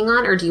you're working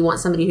on, or do you want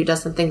somebody who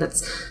does something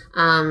that's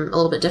a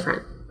little bit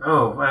different?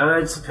 Oh,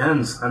 it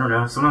depends. I don't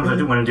know. Sometimes I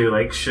do want to do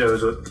like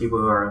shows with people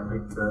who are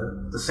like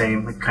the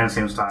same, like kind of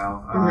same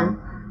style,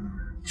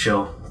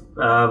 chill.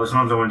 But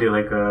sometimes I want to do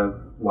like a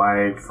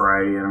wide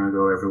variety. I don't want to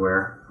go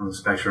everywhere on the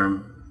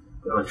spectrum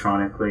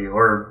electronically,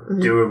 or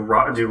do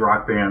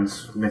rock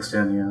bands mixed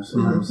in.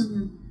 Sometimes.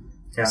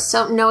 Yeah.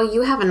 So, Noah,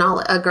 you have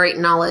a great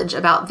knowledge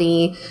about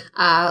the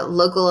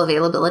local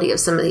availability of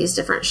some of these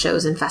different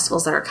shows and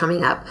festivals that are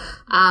coming up.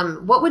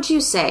 What would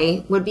you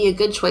say would be a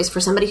good choice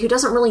for somebody who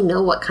doesn't really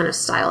know what kind of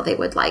style they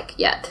would like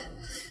yet?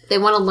 They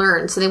want to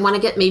learn, so they want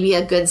to get maybe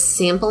a good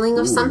sampling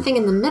of something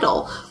in the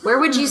middle. Where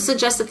would you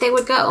suggest that they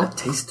would go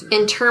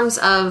in terms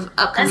of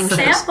upcoming shows?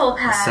 Sample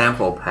pack.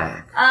 Sample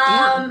pack.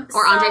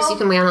 Or Andres, you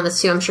can weigh in on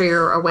this too. I'm sure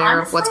you're aware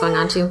of what's going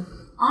on too.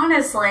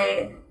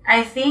 Honestly,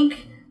 I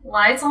think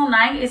Lights All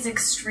Night is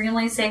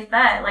extremely safe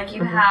bet. Like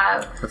you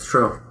have That's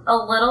true. a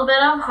little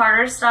bit of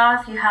harder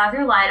stuff, you have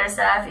your lighter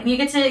stuff, and you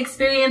get to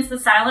experience the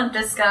silent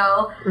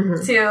disco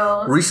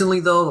too. Recently,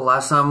 though, the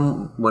last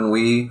time when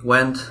we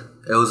went,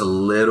 it was a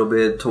little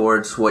bit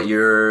towards what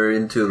you're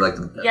into, like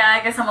Yeah,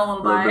 I guess I'm a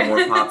little a little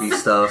bit more poppy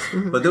stuff.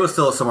 But there was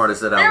still some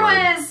artists that I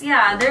liked.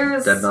 There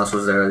was Dead Mouse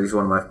was there. He's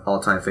one of my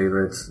all-time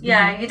favorites.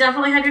 Yeah, you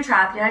definitely had your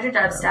trap, you had your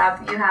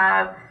dubstep, you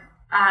have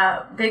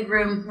Big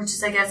Room, which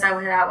is I guess how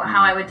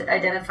I would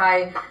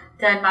identify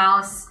Dead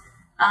Mouse.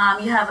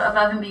 You have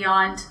Above and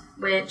Beyond,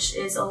 which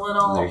is a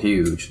little They're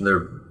huge.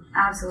 They're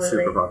absolutely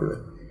super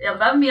popular.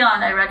 Above and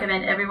Beyond. I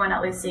recommend everyone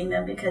at least seeing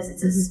them because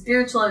it's a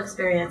spiritual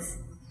experience.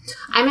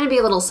 I'm going to be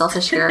a little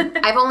selfish here.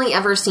 I've only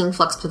ever seen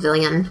Flux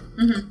Pavilion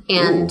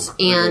and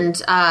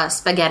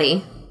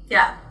Spaghetti.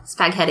 Yeah.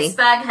 Spaghetti.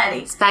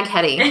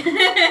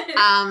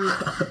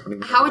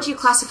 How would you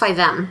classify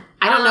them?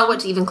 I don't know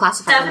what to even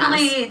classify them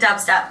Definitely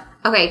dubstep. as.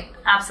 Okay.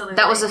 Absolutely.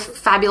 That was a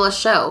fabulous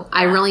show.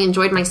 I really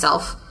enjoyed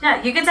myself.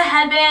 Yeah, you get to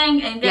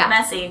headbang and get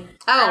messy.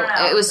 I don't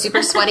know. It was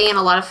super sweaty and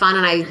a lot of fun,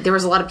 and there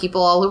was a lot of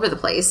people all over the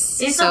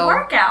place. It's a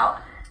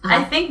workout.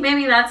 I think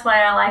maybe that's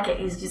why I like it.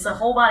 It's just a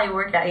whole body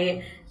workout.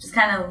 You just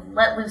kind of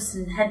let loose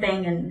and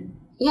headbang and...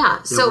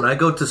 Yeah, so... when I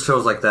go to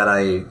shows like that,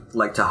 I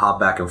like to hop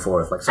back and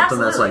forth. Like something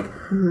that's like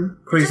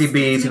crazy Just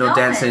beats, going.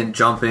 dancing,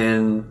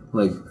 jumping,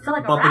 like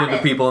like a bumping into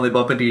rabbit. people and they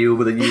bump into you,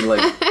 but then you like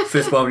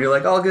fist bump and you're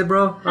like, all good,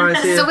 bro. All right,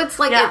 see ya. So it's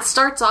like it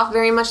starts off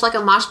very much like a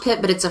mosh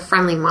pit, but it's a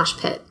friendly mosh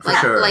pit. Like,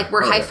 sure. like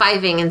we're Okay.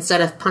 high-fiving instead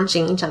of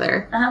punching each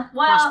other. Well,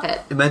 Mosh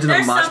pit. Imagine a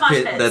There's mosh some mosh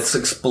pit pits. that's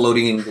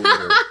exploding in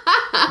glitter.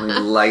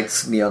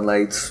 Lights, neon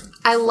lights.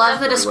 I love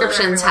the Everywhere.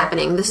 descriptions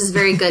happening. This is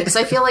very good because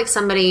I feel like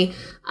somebody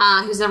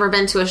who's never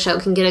been to a show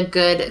can get a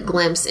good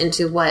glimpse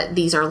into what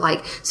these are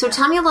like. So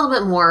tell me a little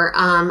bit more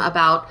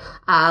about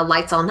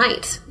Lights All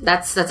Night.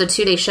 That's a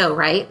 2-day show,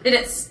 right? It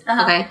is.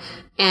 Okay.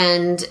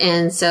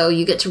 And so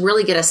you get to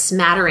really get a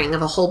smattering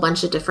of a whole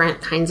bunch of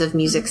different kinds of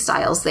music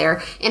styles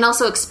there, and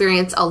also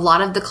experience a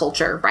lot of the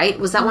culture, right?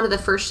 Was that one of the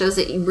first shows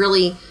that you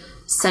really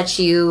set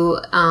you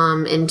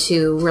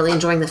into really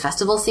enjoying the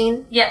festival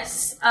scene?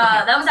 Yes.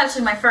 That was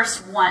actually my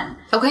first one.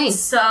 Okay.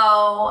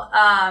 So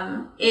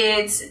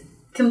it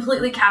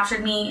completely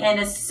captured me, and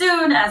as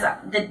soon as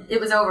it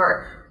was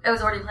over, I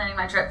was already planning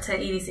my trip to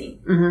EDC.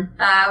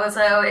 I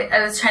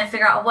was trying to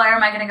figure out where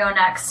am I going to go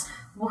next?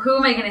 Who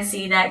am I going to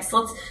see next?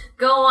 Let's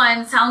go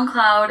on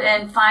SoundCloud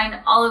and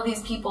find all of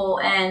these people,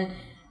 and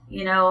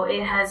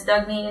it has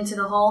dug me into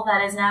the hole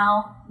that is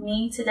now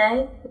me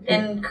today,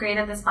 and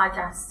created this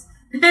podcast.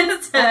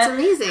 That's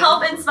amazing.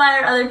 Help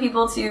inspire other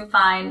people to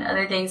find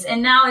other things.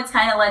 And now it's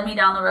kind of led me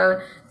down the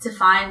road to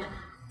find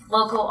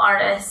local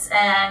artists,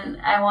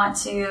 and I want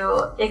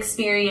to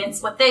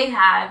experience what they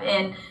have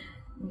and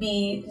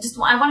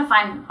I want to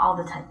find all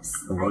the types.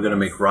 And we're going to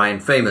make Ryan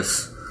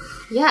famous.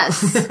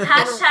 Yes.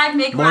 Hashtag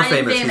make More Ryan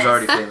famous. famous. He's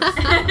already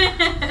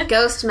famous.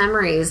 Ghost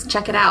Memories.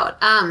 Check it out.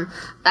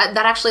 That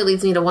actually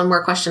leads me to one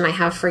more question I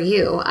have for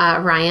you,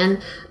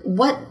 Ryan.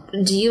 What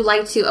do you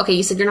like to... Okay,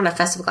 you said you're not a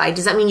festival guy.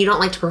 Does that mean you don't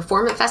like to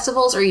perform at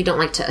festivals or you don't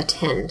like to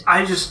attend?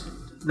 I just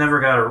never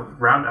got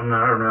around.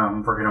 I don't know.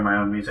 I'm working on my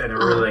own music. I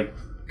never really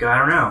I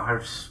don't know. I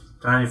just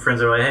don't have any friends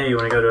that are like, hey, you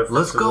want to go to a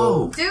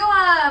festival? Let's go. Do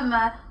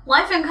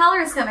Life in Color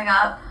is coming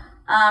up.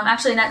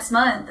 Actually next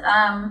month.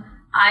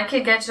 I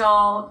could get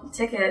y'all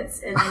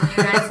tickets, and then you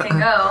guys can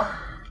go.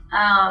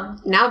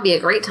 Now would be a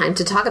great time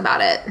to talk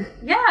about it.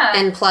 Yeah.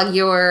 And plug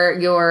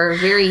your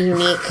very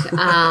unique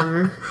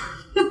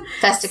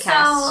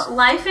Festicast. So,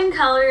 Life in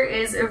Color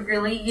is a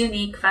really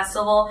unique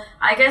festival.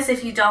 I guess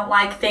if you don't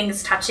like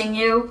things touching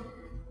you,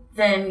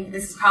 then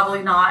this is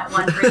probably not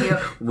one for you.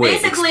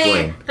 Wait, Basically,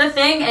 explain. the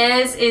thing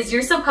is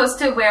you're supposed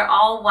to wear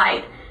all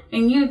white,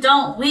 and you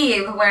don't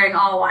leave wearing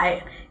all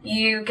white.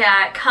 you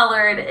get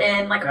colored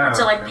in like a bunch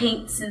of like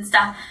paints and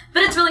stuff.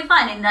 But it's really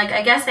fun. And like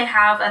I guess they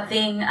have a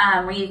thing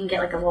where you can get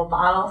like a little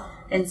bottle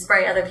and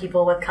spray other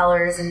people with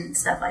colors and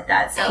stuff like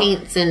that. So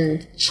paints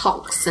and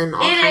chalks and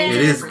all kinds.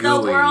 It is the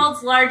gooey.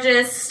 world's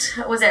largest,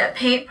 was it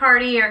paint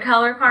party or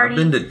color party? I've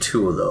been to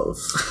 2 of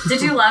those.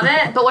 Did you love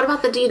it? But what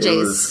about the DJs? It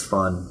was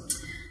fun.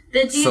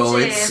 The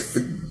DJs. So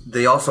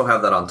they also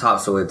have that on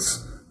top. So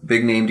it's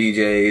big name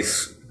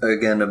DJs,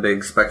 again, a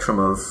big spectrum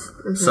of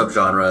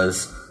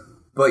subgenres,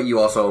 but you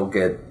also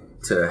get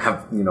to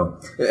have,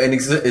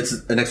 it's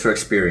an extra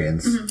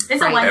experience.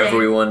 It's a one-day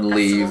Everyone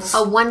leaves.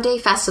 festival. A one-day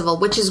festival,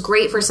 which is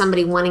great for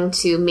somebody wanting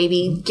to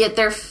maybe get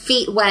their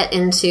feet wet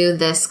into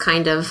this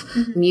kind of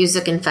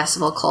music and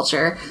festival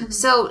culture.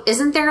 So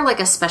isn't there like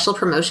a special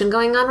promotion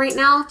going on right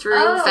now through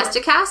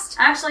Festicast?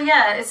 Actually,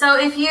 yeah. So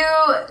if you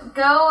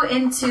go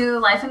into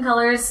Life in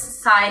Color's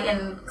site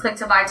and click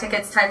to buy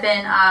tickets, type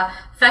in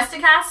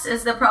Festicast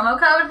is the promo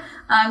code.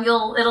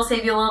 It'll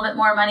save you a little bit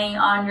more money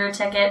on your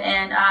ticket,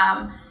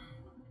 and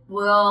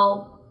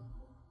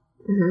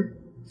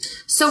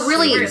So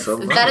really,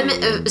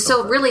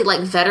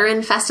 like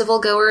veteran festival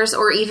goers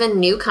or even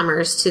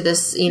newcomers to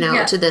this,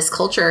 to this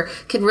culture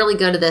could really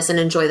go to this and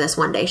enjoy this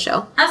one-day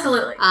show.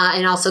 Absolutely.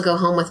 And also go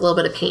home with a little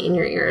bit of paint in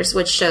your ears,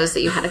 which shows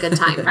that you had a good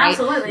time, right?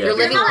 Absolutely. You're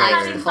living not life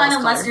having to the fun fullest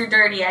unless color. you're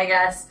dirty, I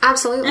guess.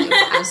 Absolutely.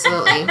 I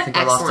think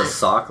I lost a Excellent.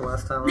 sock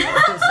last time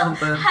I did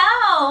something.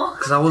 How?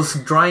 Because I was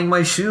drying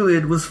my shoe.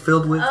 It was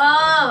filled with...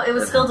 Oh, it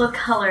was filled with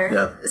color.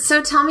 Yeah.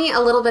 So tell me a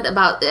little bit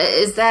about,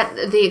 is that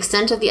the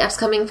extent of the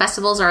upcoming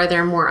festivals, or are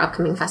there more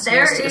upcoming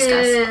festivals to discuss?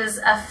 There is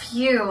a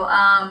few.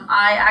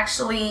 I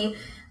actually,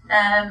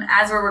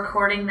 as we're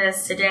recording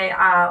this today,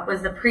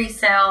 was the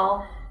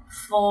pre-sale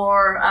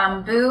for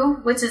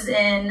Boo, which is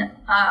in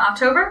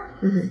October,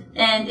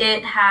 and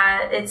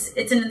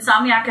it's an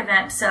Insomniac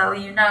event, so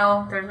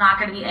there's not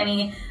going to be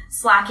any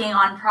slacking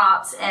on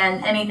props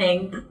and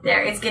anything.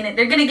 They're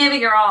gonna give it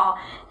your all,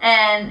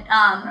 and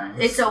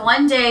it's a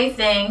one-day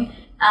thing.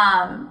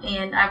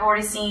 And I've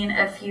already seen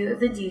a few of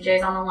the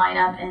DJs on the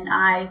lineup, and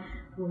I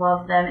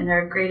love them, and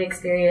they're a great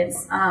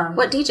experience.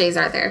 What DJs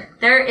are there?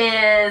 There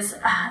is,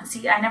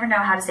 I never know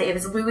how to say it. If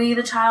it's Louis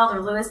the Child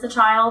or Louis the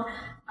Child.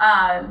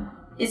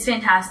 It's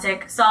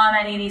fantastic. Saw him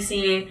at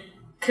EDC,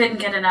 couldn't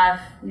get enough,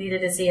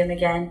 needed to see him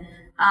again.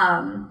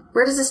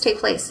 Where does this take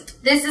place?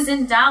 This is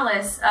in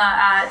Dallas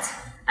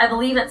I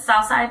believe at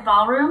Southside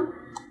Ballroom.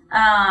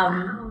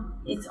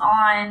 It's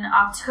on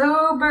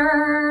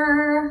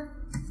October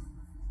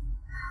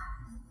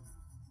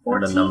 14th.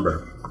 And a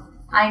number.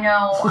 I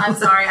know. I'm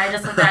sorry. I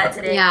just looked at it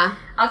today. Yeah.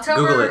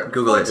 October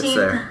Google it. 14th. It's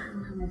there.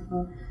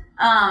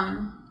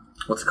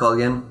 What's it called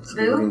again? So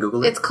people can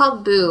Google it. It's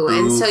called Boo,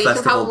 and so you can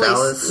Festival probably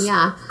Dallas.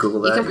 Google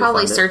that. You can You'll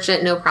probably find it. search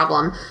it, no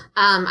problem.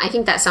 I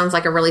think that sounds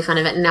like a really fun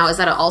event. Now, is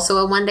that also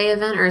a one-day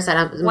event, or is that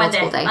a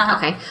multiple day?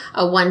 Okay,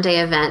 a one-day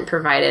event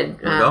provided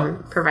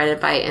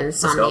by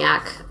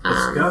Insomniac.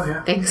 Let's go,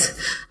 yeah. Thanks.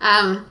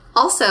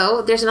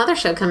 Also, there's another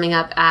show coming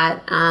up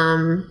at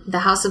the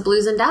House of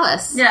Blues in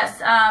Dallas.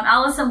 Yes,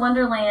 Alice in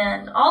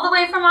Wonderland, all the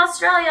way from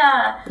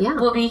Australia,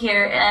 will be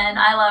here, and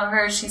I love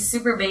her. She's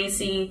super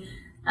bassy,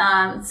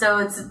 so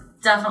it's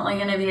definitely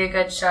going to be a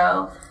good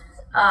show.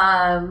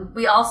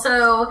 We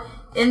also,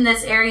 in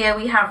this area,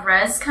 we have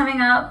Rez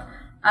coming up.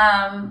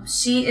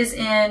 She is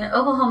in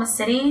Oklahoma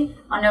City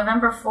on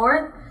November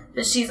 4th,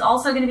 but she's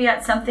also going to be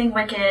at Something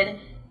Wicked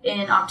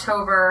in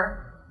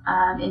October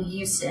in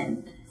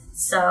Houston.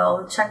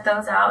 So check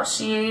those out.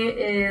 She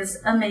is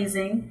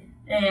amazing.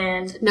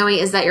 And Noe,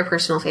 is that your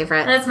personal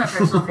favorite? that's my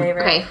personal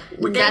favorite. Okay,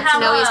 that's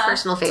Noe's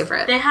personal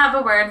favorite. They have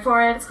a word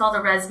for it. It's called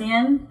a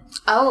lesbian.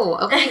 Oh,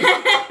 okay.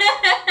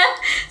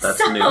 That's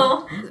so new.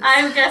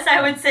 I guess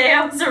I would say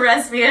I was a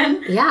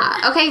lesbian.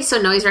 Yeah. Okay,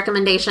 so Noe's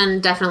recommendation,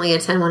 definitely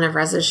attend one of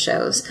Rez's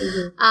shows.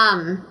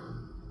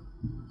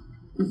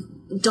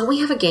 Don't we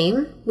have a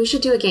game? We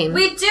should do a game.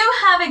 We do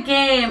have a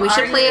game. We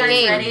should Are play you a guys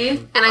game. Ready?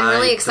 And I'm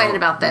really I excited don't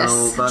about this.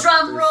 know about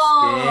Drum this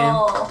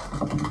roll.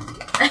 game.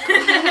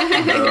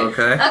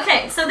 Okay.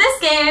 Okay, so this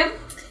game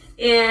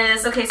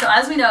is so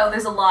as we know,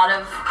 there's a lot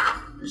of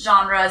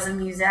genres of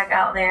music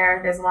out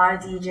there. There's a lot of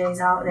DJs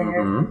out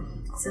there.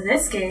 So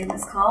this game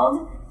is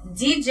called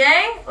DJ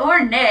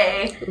or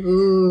Nay.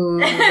 Ooh.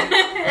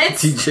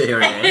 DJ or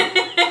name.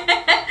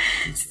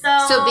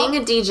 So being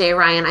a DJ,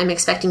 Ryan, I'm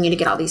expecting you to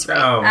get all these right.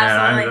 Oh, man.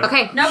 Absolutely.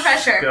 Okay. No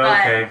pressure.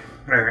 Okay.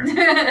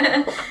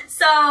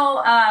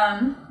 So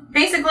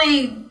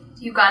basically,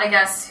 you gotta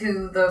guess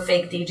who the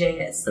fake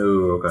DJ is.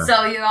 Ooh, okay.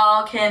 So you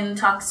all can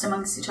talk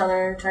amongst each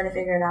other, try to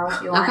figure it out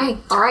if you want. Okay,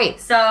 all right.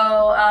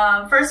 So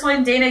first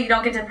one, Dana, you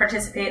don't get to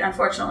participate,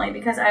 unfortunately,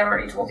 because I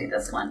already told you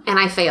this one. And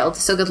I failed,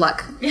 so good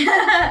luck.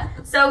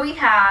 So we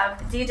have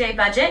DJ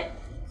Budget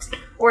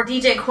or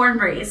DJ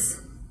Cornbreeze.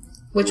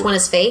 Which one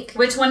is fake?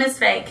 Which one is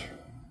fake?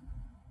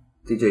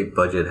 DJ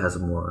Budget has a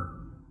more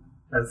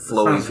That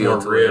flowy sounds feel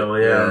more to real,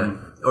 it. yeah.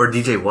 Or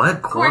DJ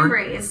what?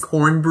 Cornbreeze.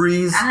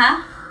 Cornbreeze?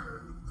 Uh-huh.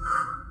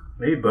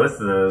 Maybe both of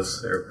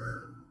those are...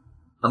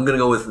 I'm gonna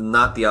go with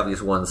not the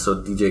obvious one,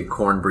 so DJ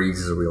Cornbreeze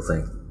is a real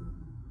thing.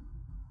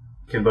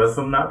 Can both of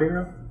them not be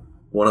real?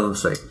 One of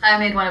them's fake. I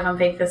made one of them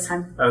fake this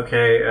time.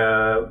 Okay,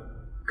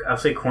 I'll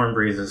say Corn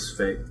Breeze is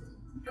fake.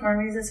 Corn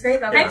Breeze is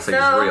fake? Okay, I think it's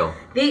real.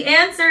 The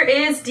answer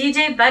is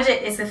DJ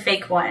Budget is the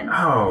fake one.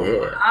 Oh.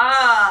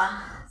 Yeah.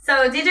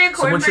 So DJ Corn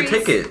Someone Breeze...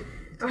 should take it.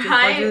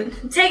 Right?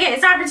 Take it.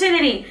 It's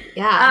opportunity.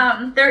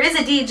 Yeah. There is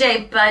a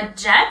DJ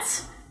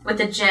Budget with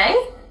a J.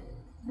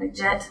 Like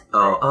jet.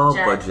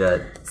 Jet.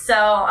 Budget. So,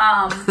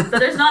 but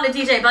there's not a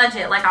DJ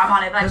Budget, like I'm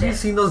on a budget. Have you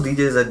seen those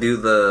DJs that do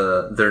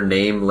their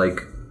name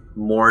like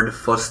Mord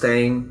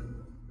Fustang?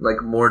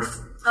 Like Mord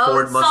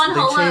Ford Son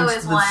Holo changed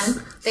is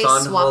one. They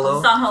Son swap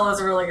Holo. Son Holo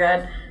is really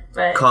good.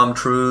 But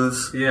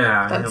Comtrues.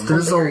 Yeah. That's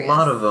There's hilarious. a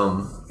lot of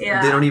them.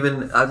 Yeah. They don't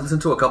even... I've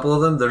listened to a couple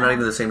of them. They're not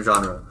even the same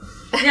genre.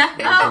 yeah,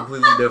 They're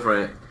completely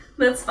different.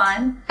 that's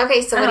fine.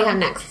 Okay, so what do you have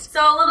next? So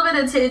a little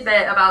bit of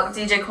tidbit about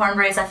DJ Corn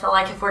Breeze. I feel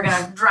like if we're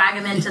gonna drag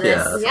him into Yeah,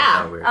 this, that's Yeah.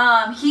 kind of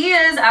weird. he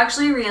is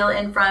actually real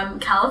and from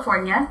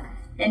California,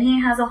 and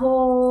he has a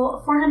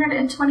whole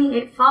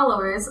 428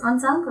 followers on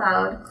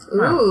SoundCloud.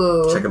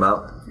 Ooh. Check them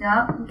out.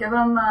 Yeah, give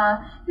him.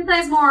 He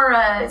plays more.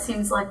 It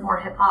seems like more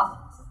hip hop.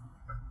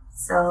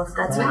 So if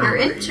that's what you're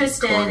Corn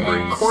interested Breeze.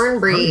 in. Corn I don't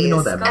Breeze. even know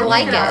what that I means.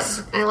 like Yeah.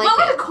 it. I like What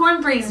would it. a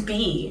corn breeze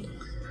be?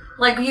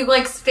 Like you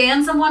like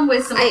fan someone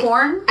with some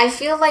corn? I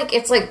feel like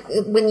it's like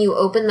when you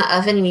open the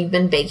oven and you've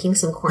been baking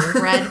some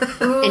cornbread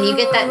and you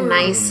get that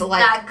nice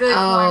like That good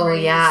corn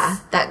breeze. yeah,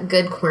 that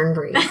good corn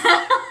breeze.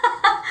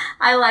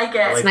 I like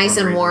it. It's nice corn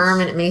and breezes. warm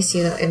and it makes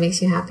you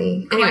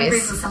happy. Corn breeze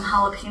Anyways, with some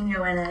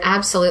jalapeno in it.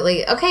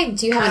 absolutely. Okay,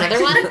 do you have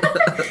another one?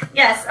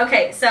 Yes.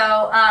 Okay.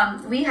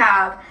 So we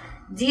have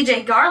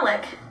DJ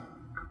Garlic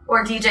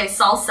or DJ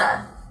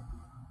Salsa.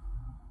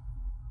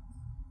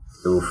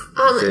 Oof.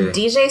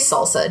 DJ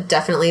Salsa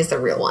definitely is the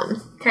real one.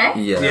 Okay.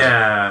 Yeah.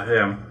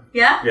 Yeah.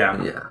 Yeah.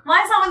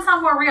 Why does that one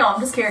sound more real? I'm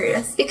just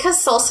curious.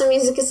 Because salsa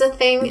music is a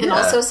thing, and Yeah.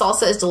 also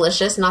salsa is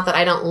delicious. Not that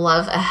I don't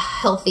love a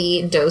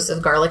healthy dose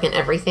of garlic in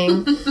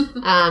everything,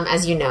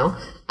 as you know.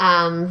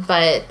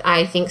 But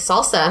I think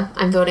salsa.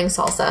 I'm voting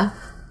salsa.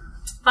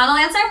 Final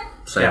answer?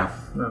 Same. Yeah.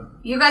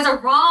 You guys are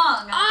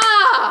wrong.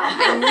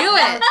 Ah, I knew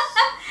it.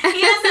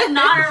 He is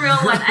not a real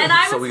one, and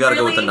I was So we gotta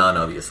go with really the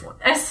non-obvious one.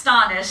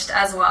 astonished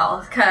as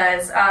well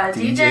because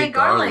DJ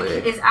Garlic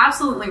Garlic. is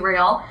absolutely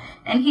real,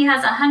 and he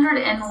has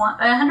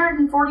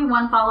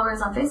 141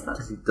 followers on Facebook.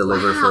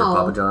 Deliver for Wow.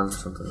 Papa John's or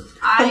something.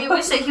 I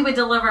wish that he would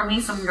deliver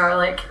me some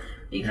garlic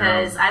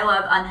because I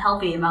love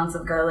unhealthy amounts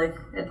of garlic.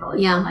 I'd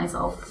probably Yeah. kill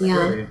myself. Yeah.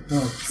 Really?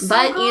 Oh,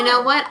 But good. you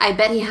know what? I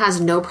bet he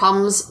has no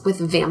problems with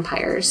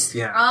vampires.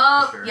 yeah.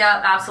 Oh, for sure.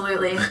 yeah,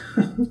 absolutely.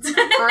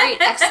 All right,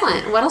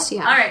 excellent. What else do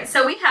you have? All right,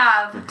 so we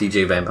have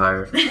DJ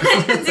Vampire.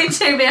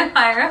 DJ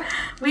Vampire.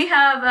 We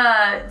have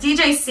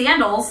DJ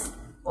Sandals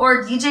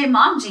or DJ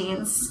Mom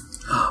Jeans.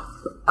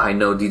 I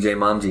know DJ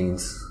Mom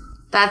Jeans.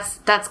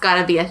 That's got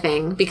to be a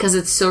thing because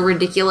it's so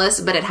ridiculous,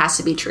 but it has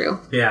to be true.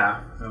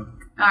 Yeah. All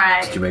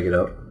right. Did you make it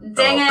up?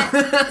 Dang Oh.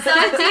 it. So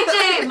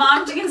DJ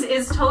Mom Jeans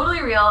is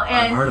totally real.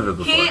 And heard of it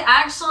before. he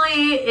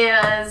actually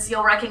is,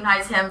 you'll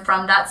recognize him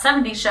from that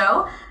 70s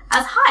show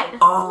as Hyde.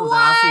 Oh,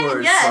 that's where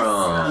it's Yes.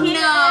 from. He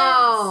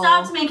No.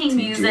 stopped making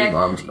music,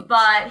 Mom Jeans.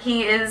 but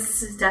he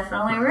is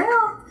definitely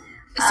real.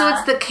 So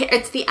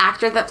it's the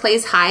actor that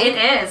plays Hyde.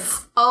 It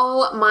is.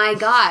 Oh my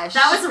gosh.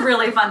 That was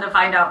really fun to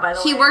find out, by the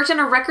way. He worked in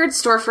a record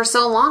store for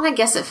so long. I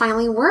guess it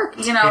finally worked.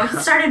 You know, he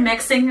started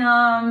mixing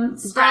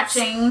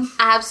scratching.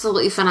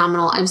 Absolutely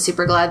phenomenal. I'm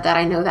super glad that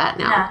I know that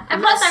now. Yeah. And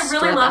I'm plus, gonna I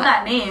really store love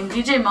that name,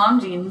 DJ Mom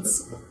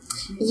Jeans.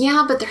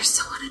 Yeah, but they're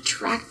so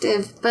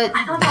unattractive. But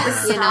I thought that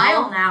was You know?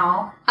 style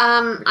now.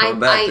 coming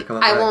back, they're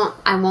coming back.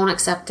 I won't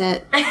accept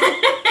it.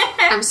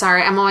 I'm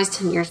sorry. I'm always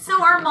 10 years. So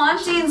are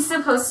mom jeans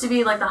supposed to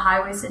be like the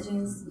high-waisted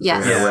jeans?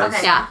 Yes. Yeah.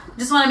 Okay. Yeah.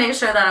 Just want to make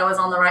sure that I was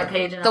on the right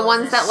page. And The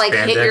ones that like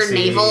hit your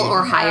Spandexy. navel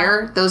or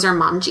higher, those are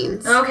mom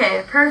jeans.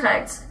 Okay,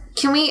 perfect.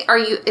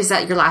 Is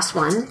that your last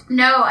one?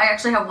 No, I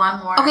actually have one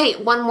more. Okay,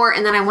 one more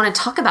and then I want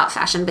to talk about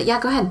fashion, but yeah,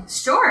 go ahead.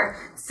 Sure.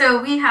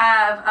 So we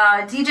have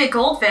DJ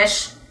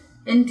Goldfish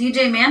and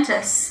DJ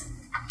Mantis.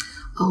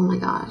 Oh my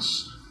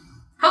gosh.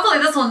 Hopefully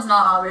this one's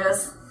not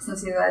obvious,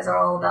 since you guys are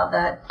all about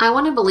that. I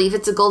want to believe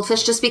it's a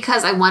goldfish just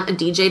because I want a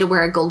DJ to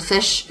wear a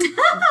goldfish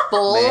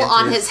bowl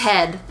on Mantis. his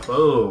head.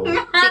 Whoa.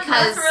 Because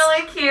That's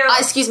really cute.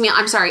 excuse me,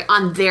 I'm sorry,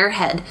 on their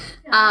head.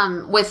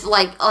 With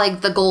like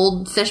the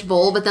goldfish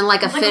bowl, but then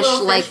like a Like a fish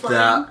little like fish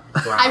floating.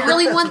 I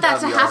really want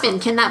that to That'd be happen. awesome.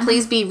 Can that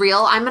please be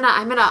real? I'm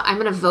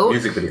gonna vote.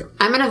 Music video.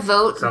 I'm gonna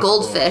vote Sounds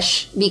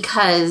goldfish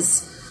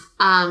because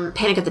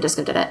Panic at the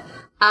Disco did it.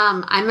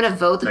 I'm gonna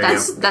vote that There you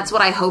go. that's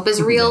what I hope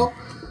is real.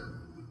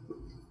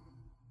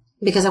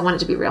 Because I want it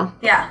to be real.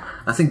 Yeah.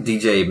 I think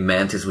DJ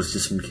Mantis was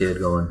just some kid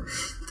going,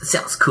 that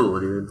sounds cool,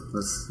 dude.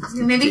 Let's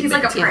Maybe DJ he's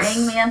like a Mantis."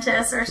 praying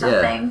mantis or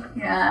something.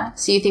 Yeah.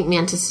 So you think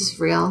Mantis is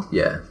real?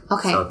 Yeah.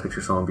 Okay. So I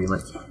picture someone being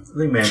like, yeah. I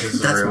think Mantis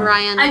is That's real.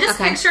 Ryan, I'm just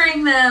okay.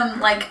 picturing them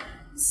like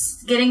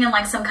getting in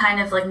like some kind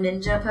of like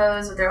ninja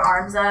pose with their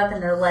arms up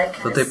and their leg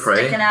kind Don't of they pray?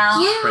 sticking out.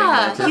 Yeah,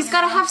 Mantis. he's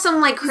got to have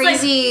some like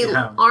crazy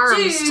yeah.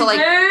 arms to like.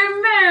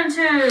 DJ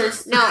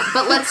Mantis. No,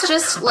 but let's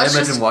I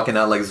imagine walking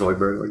out like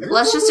Zoidberg. Like,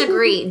 let's just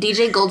agree.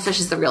 DJ Goldfish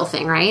is the real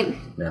thing, right?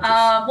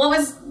 Mantis. What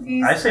was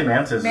I say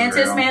Mantis.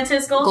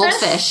 Mantis, Goldfish?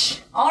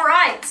 Goldfish. All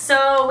right,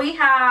 so we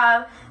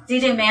have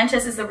DJ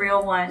Mantis is the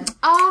real one.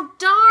 Oh,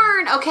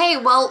 darn. Okay,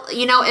 well,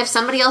 if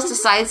somebody else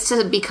decides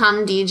to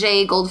become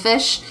DJ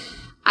Goldfish,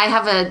 I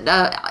have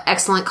a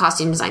excellent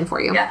costume design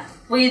for you. Yeah.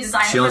 Will you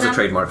design She it for owns a them?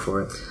 trademark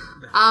for it.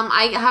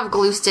 I have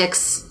glue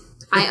sticks.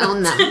 I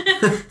own them.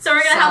 So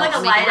we're going to have like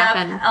a make it light up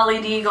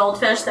happen. LED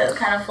goldfish that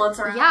kind of floats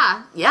around.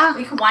 Yeah.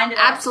 We can wind it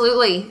up.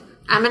 Absolutely.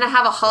 I'm going to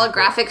have a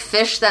holographic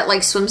fish that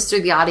like swims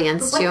through the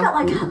audience What too. if that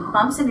like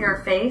bumps into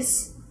your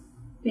face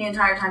the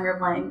entire time you're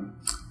playing?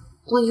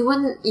 Well, you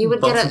would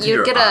Bumps into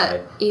your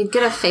eye. you'd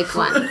get a fake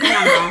one.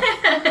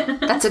 I don't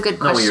know. That's a good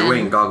No, question. when you're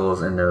wearing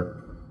goggles and a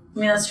I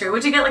mean, that's true.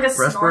 Would you get like a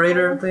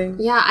respirator snorkel? thing.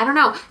 Yeah, I don't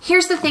know.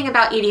 Here's the thing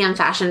about EDM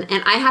fashion,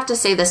 and I have to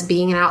say this,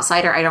 being an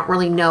outsider, I don't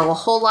really know a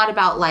whole lot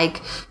about like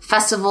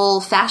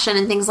festival fashion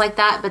and things like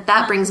that, but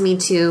that brings me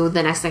to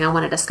the next thing I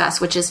want to discuss,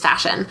 which is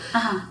fashion.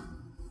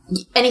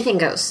 Anything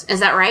goes. Is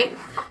that right?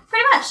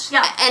 Pretty much,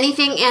 yeah.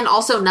 Anything and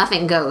also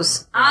nothing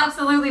goes.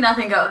 Absolutely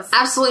nothing goes.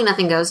 Absolutely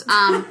nothing goes.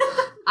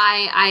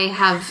 I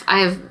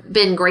have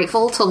been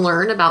grateful to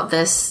learn about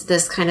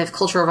this kind of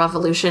cultural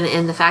revolution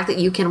and the fact that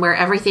you can wear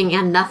everything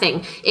and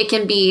nothing. It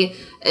can be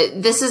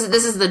this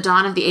is the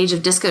dawn of the age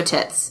of disco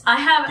tits. I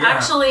have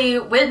actually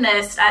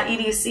witnessed at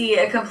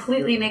EDC a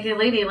completely naked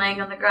lady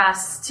laying on the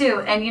grass too,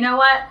 and you know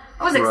what?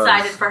 I was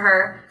excited for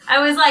her. I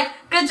was like,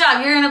 good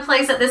job, you're in a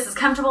place that this is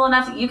comfortable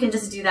enough that you can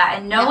just do that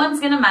and no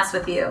one's gonna mess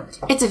with you.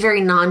 It's a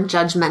very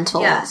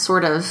non-judgmental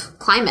sort of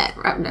climate,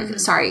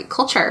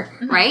 culture,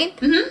 right?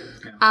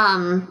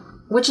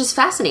 Which is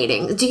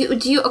fascinating. Do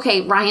you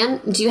okay,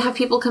 Ryan, do you have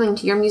people coming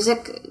to your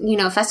music,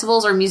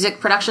 festivals or music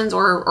productions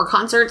or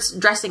concerts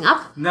dressing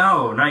up?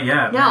 No, not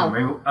yet. No.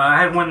 Maybe,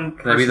 I had one.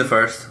 Can I be the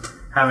first?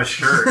 Have a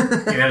shirt.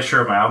 You had a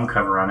shirt with my album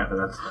cover on it, but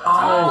that's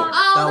Oh,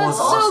 that that's was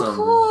so awesome.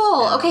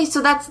 cool. Yeah. Okay,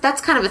 so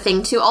that's kind of a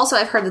thing too. Also,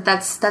 I've heard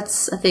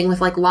that's a thing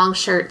with like long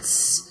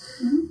shirts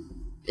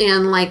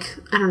and like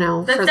I don't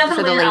know That's for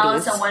definitely the an ladies.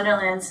 Alice in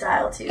Wonderland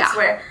style too. Yeah. To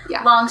wear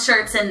Yeah. long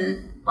shirts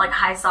and like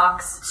high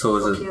socks. So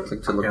is Cute. it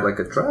like to look like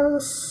a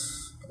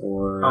dress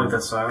or Oh,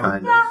 that's so.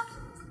 kind Yeah,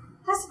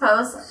 I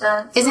suppose.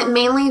 Is it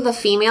mainly the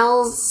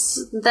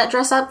females that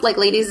dress up, like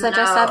ladies that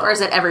dress No. up, or is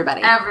it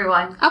everybody?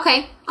 Everyone.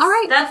 Okay, all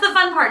right. That's the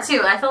fun part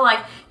too. I feel like,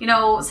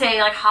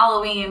 say like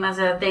Halloween is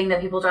a thing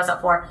that people dress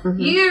up for.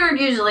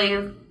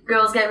 Usually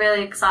girls get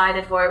really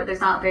excited for it, but there's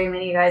not very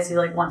many guys who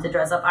like want to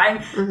dress up.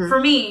 For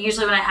me,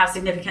 usually when I have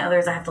significant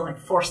others, I have to like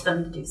force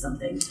them to do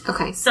something.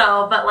 Okay.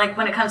 So, but like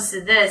when it comes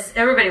to this,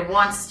 everybody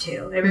wants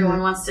to.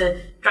 Everyone wants to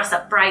dress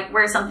up bright,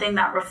 wear something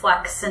that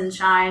reflects and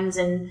shines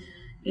and,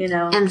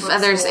 And looks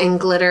feathers cool. and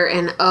glitter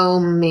and oh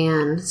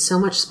man, so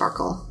much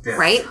sparkle, Yes.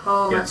 right?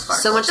 So much Yes.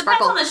 sparkle. So much Depends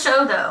sparkle. on the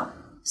show though.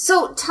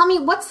 So tell me,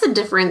 what's the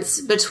difference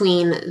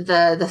between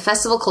the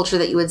festival culture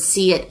that you would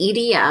see at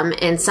EDM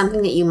and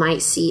something that you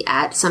might see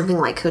at something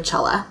like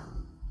Coachella?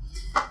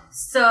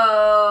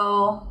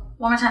 So,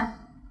 one more time.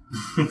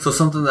 So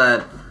something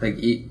that like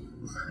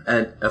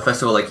at a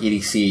festival like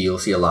EDC, you'll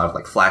see a lot of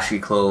like flashy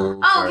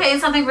clothes. Oh, okay,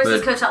 something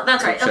versus but Coachella.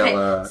 That's right.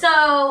 Coachella- Okay. So,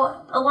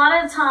 a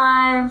lot of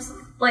times,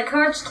 like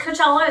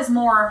Coachella is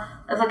more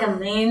of like a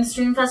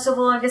mainstream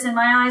festival, I guess, in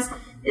my eyes,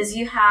 is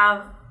you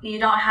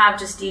don't have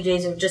just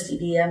DJs or just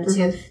EDM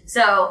too.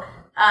 So,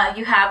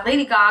 you have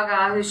Lady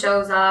Gaga who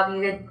shows up,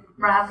 you get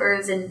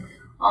rappers and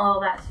all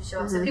that who show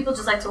up. So people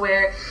just like to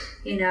wear,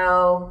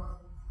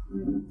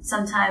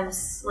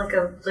 sometimes like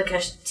a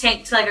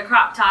tank, like a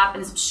crop top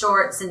and some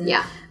shorts and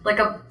like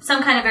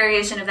some kind of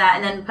variation of that,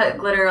 and then put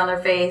glitter on their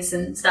face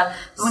and stuff.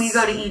 But when you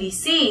go to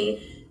EDC,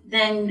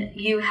 then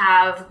you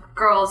have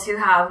girls who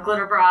have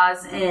glitter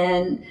bras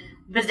and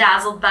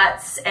bedazzled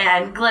butts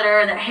and glitter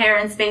and their hair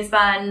in space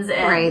buns,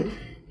 and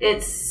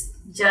it's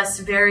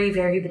just very,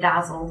 very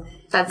bedazzled.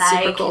 That's and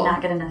super I cool.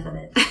 cannot get enough of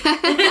it.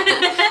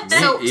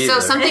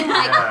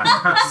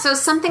 So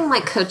something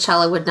like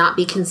Coachella would not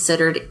be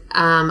considered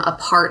a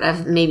part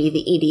of maybe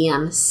the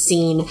EDM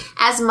scene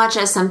as much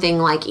as something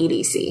like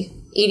EDC.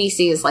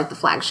 EDC is like the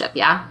flagship,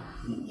 yeah?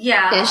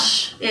 Yeah.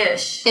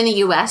 Ish. In the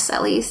US,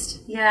 at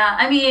least. Yeah,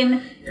 I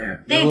mean,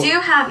 they Well, do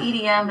have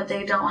EDM, but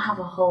they don't have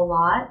a whole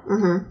lot.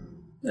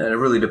 And it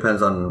really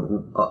depends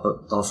on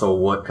also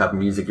what type of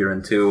music you're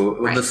into.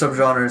 When the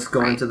subgenres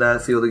go into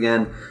that field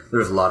again,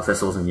 there's a lot of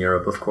festivals in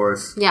Europe, of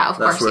course. Yeah, of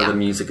course, That's where yeah. the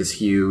music is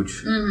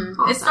huge.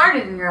 It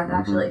started in Europe,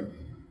 actually.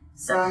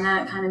 So, and then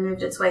it kind of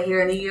moved its way here.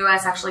 And the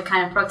U.S. actually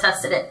kind of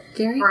protested it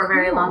for a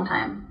very long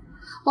time.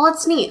 Well,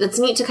 it's neat. It's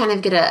neat to kind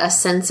of get a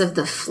sense of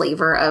the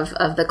flavor of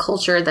the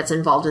culture that's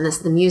involved in this,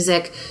 the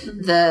music,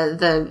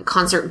 the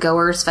concert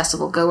goers,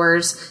 festival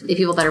goers, the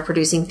people that are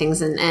producing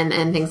things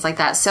and things like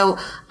that. So,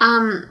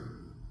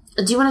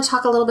 do you want to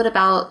talk a little bit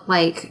about,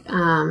 like,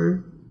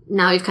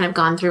 now we've kind of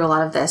gone through a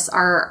lot of this,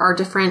 our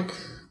different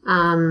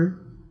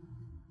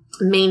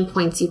main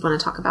points you want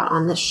to talk about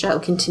on this show,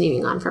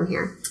 continuing on from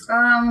here?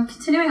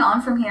 Continuing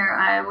on from here,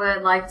 I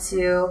would like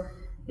to,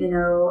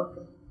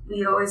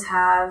 we always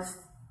have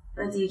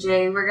a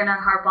DJ. We're going to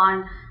harp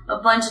on a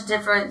bunch of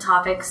different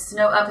topics.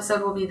 No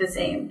episode will be the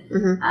same.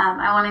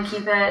 I want to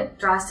keep it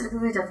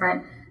drastically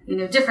different.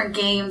 Different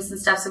games and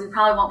stuff. So we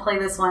probably won't play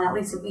this one. At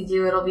least if we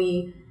do, it'll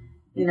be,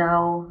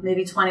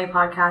 maybe 20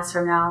 podcasts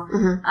from now.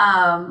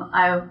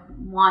 I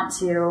want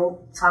to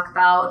talk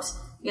about,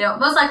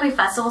 most likely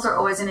festivals are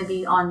always going to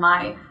be on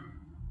my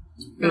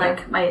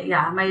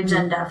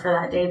agenda for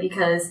that day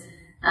because,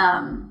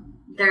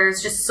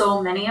 there's just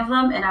so many of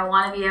them, and I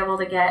want to be able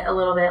to get a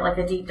little bit like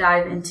a deep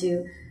dive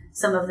into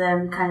some of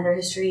them, kind of their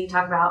history,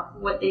 talk about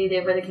what they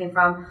did, where they came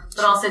from,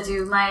 but also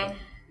do my,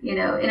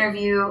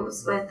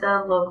 interviews with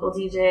the local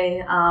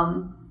DJ.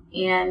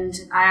 And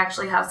I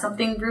actually have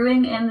something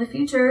brewing in the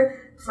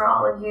future for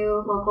all of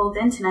you local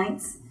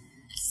Dentonites.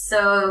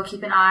 So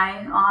keep an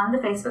eye on the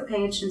Facebook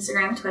page,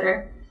 Instagram,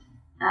 Twitter.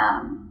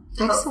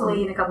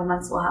 Hopefully in a couple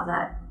months we'll have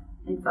that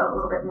info a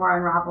little bit more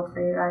unraveled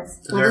for you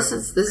guys. Well, this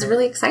is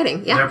really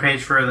exciting. Yeah. Is there a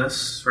page for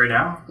this right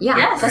now? Yeah.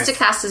 Yes.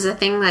 Festicast is a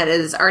thing that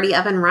is already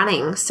up and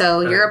running. So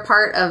you're a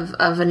part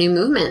of a new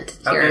movement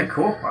here. Okay,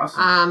 cool.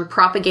 Awesome.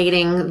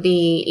 Propagating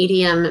the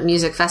EDM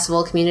music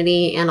festival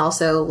community and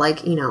also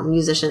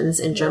musicians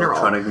in general.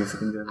 Electronic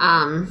music in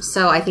general.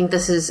 So I think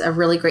this is a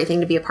really great thing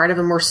to be a part of,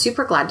 and we're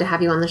super glad to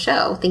have you on the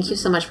show. Thank you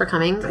so much for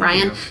coming.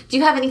 Ryan, do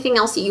you have anything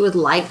else that you would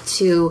like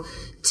to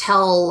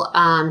tell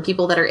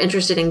people that are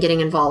interested in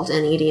getting involved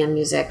in EDM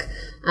music,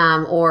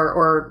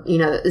 or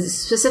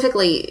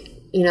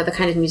specifically the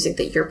kind of music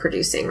that you're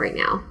producing right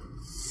now?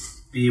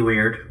 Be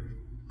weird.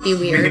 Be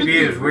weird.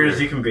 Be as weird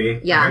as you can be.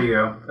 Yeah. There you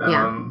go.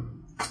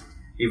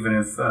 Even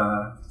if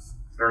I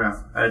don't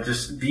know,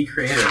 just be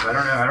creative. I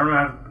don't know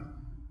how to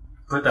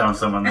put that on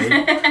someone. You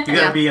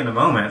gotta be in the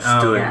moment.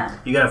 Do it.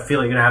 You gotta feel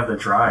it. You gotta have the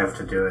drive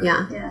to do it.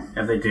 Yeah.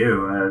 If they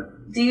do.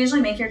 Do you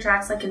usually make your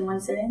tracks in one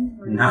sitting?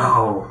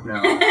 No.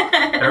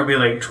 There would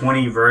be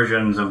 20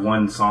 versions of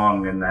one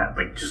song in that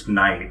just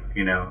night,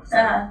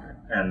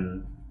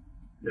 And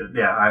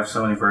I have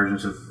so many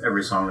versions of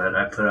every song that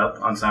I put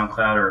up on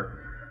SoundCloud or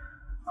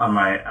on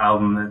my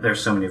album.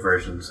 There's so many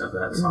versions of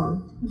that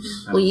song.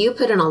 Well, you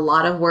put in a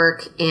lot of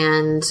work,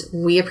 and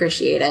we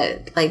appreciate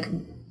it.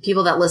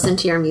 People that listen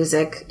to your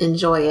music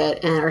enjoy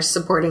it and are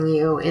supporting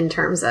you in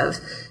terms of,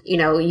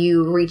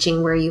 you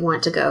reaching where you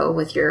want to go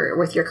with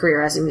your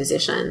career as a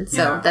musician.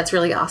 So that's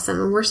really awesome.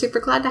 And we're super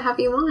glad to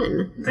have you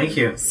on. Thank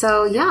you.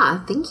 So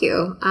thank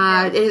you.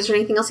 Is there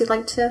anything else you'd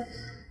like to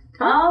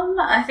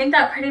I think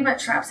that pretty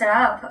much wraps it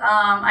up.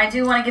 I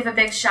do want to give a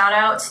big shout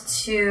out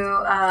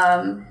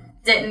to,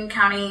 Denton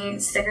County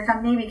Sticker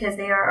Company because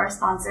they are our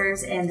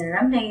sponsors and they're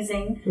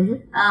amazing.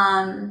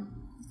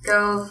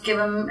 Go give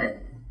them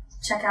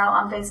check out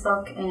on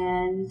Facebook,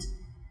 and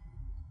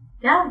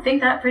I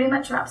think that pretty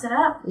much wraps it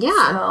up.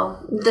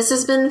 This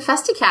has been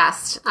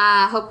Festicast.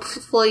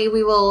 Hopefully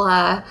we will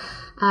have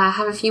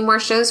a few more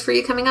shows for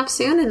you coming up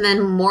soon, and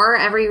then more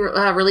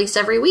released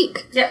every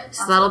week.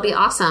 So that'll be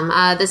awesome.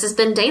 This has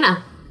been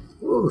Dana.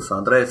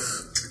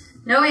 Andres.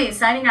 Noe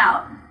signing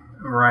out.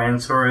 Ryan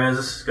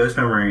Suarez, Ghost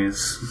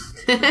Memories.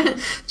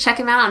 Check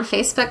him out on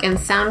Facebook and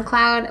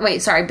SoundCloud.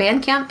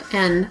 Bandcamp.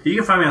 And you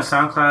can find me on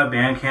SoundCloud,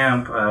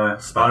 Bandcamp,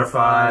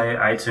 Spotify,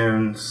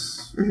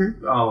 iTunes,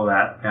 all of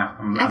that. Yeah,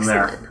 I'm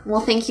there.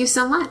 Well, thank you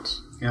so much.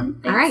 Yep.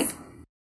 All right.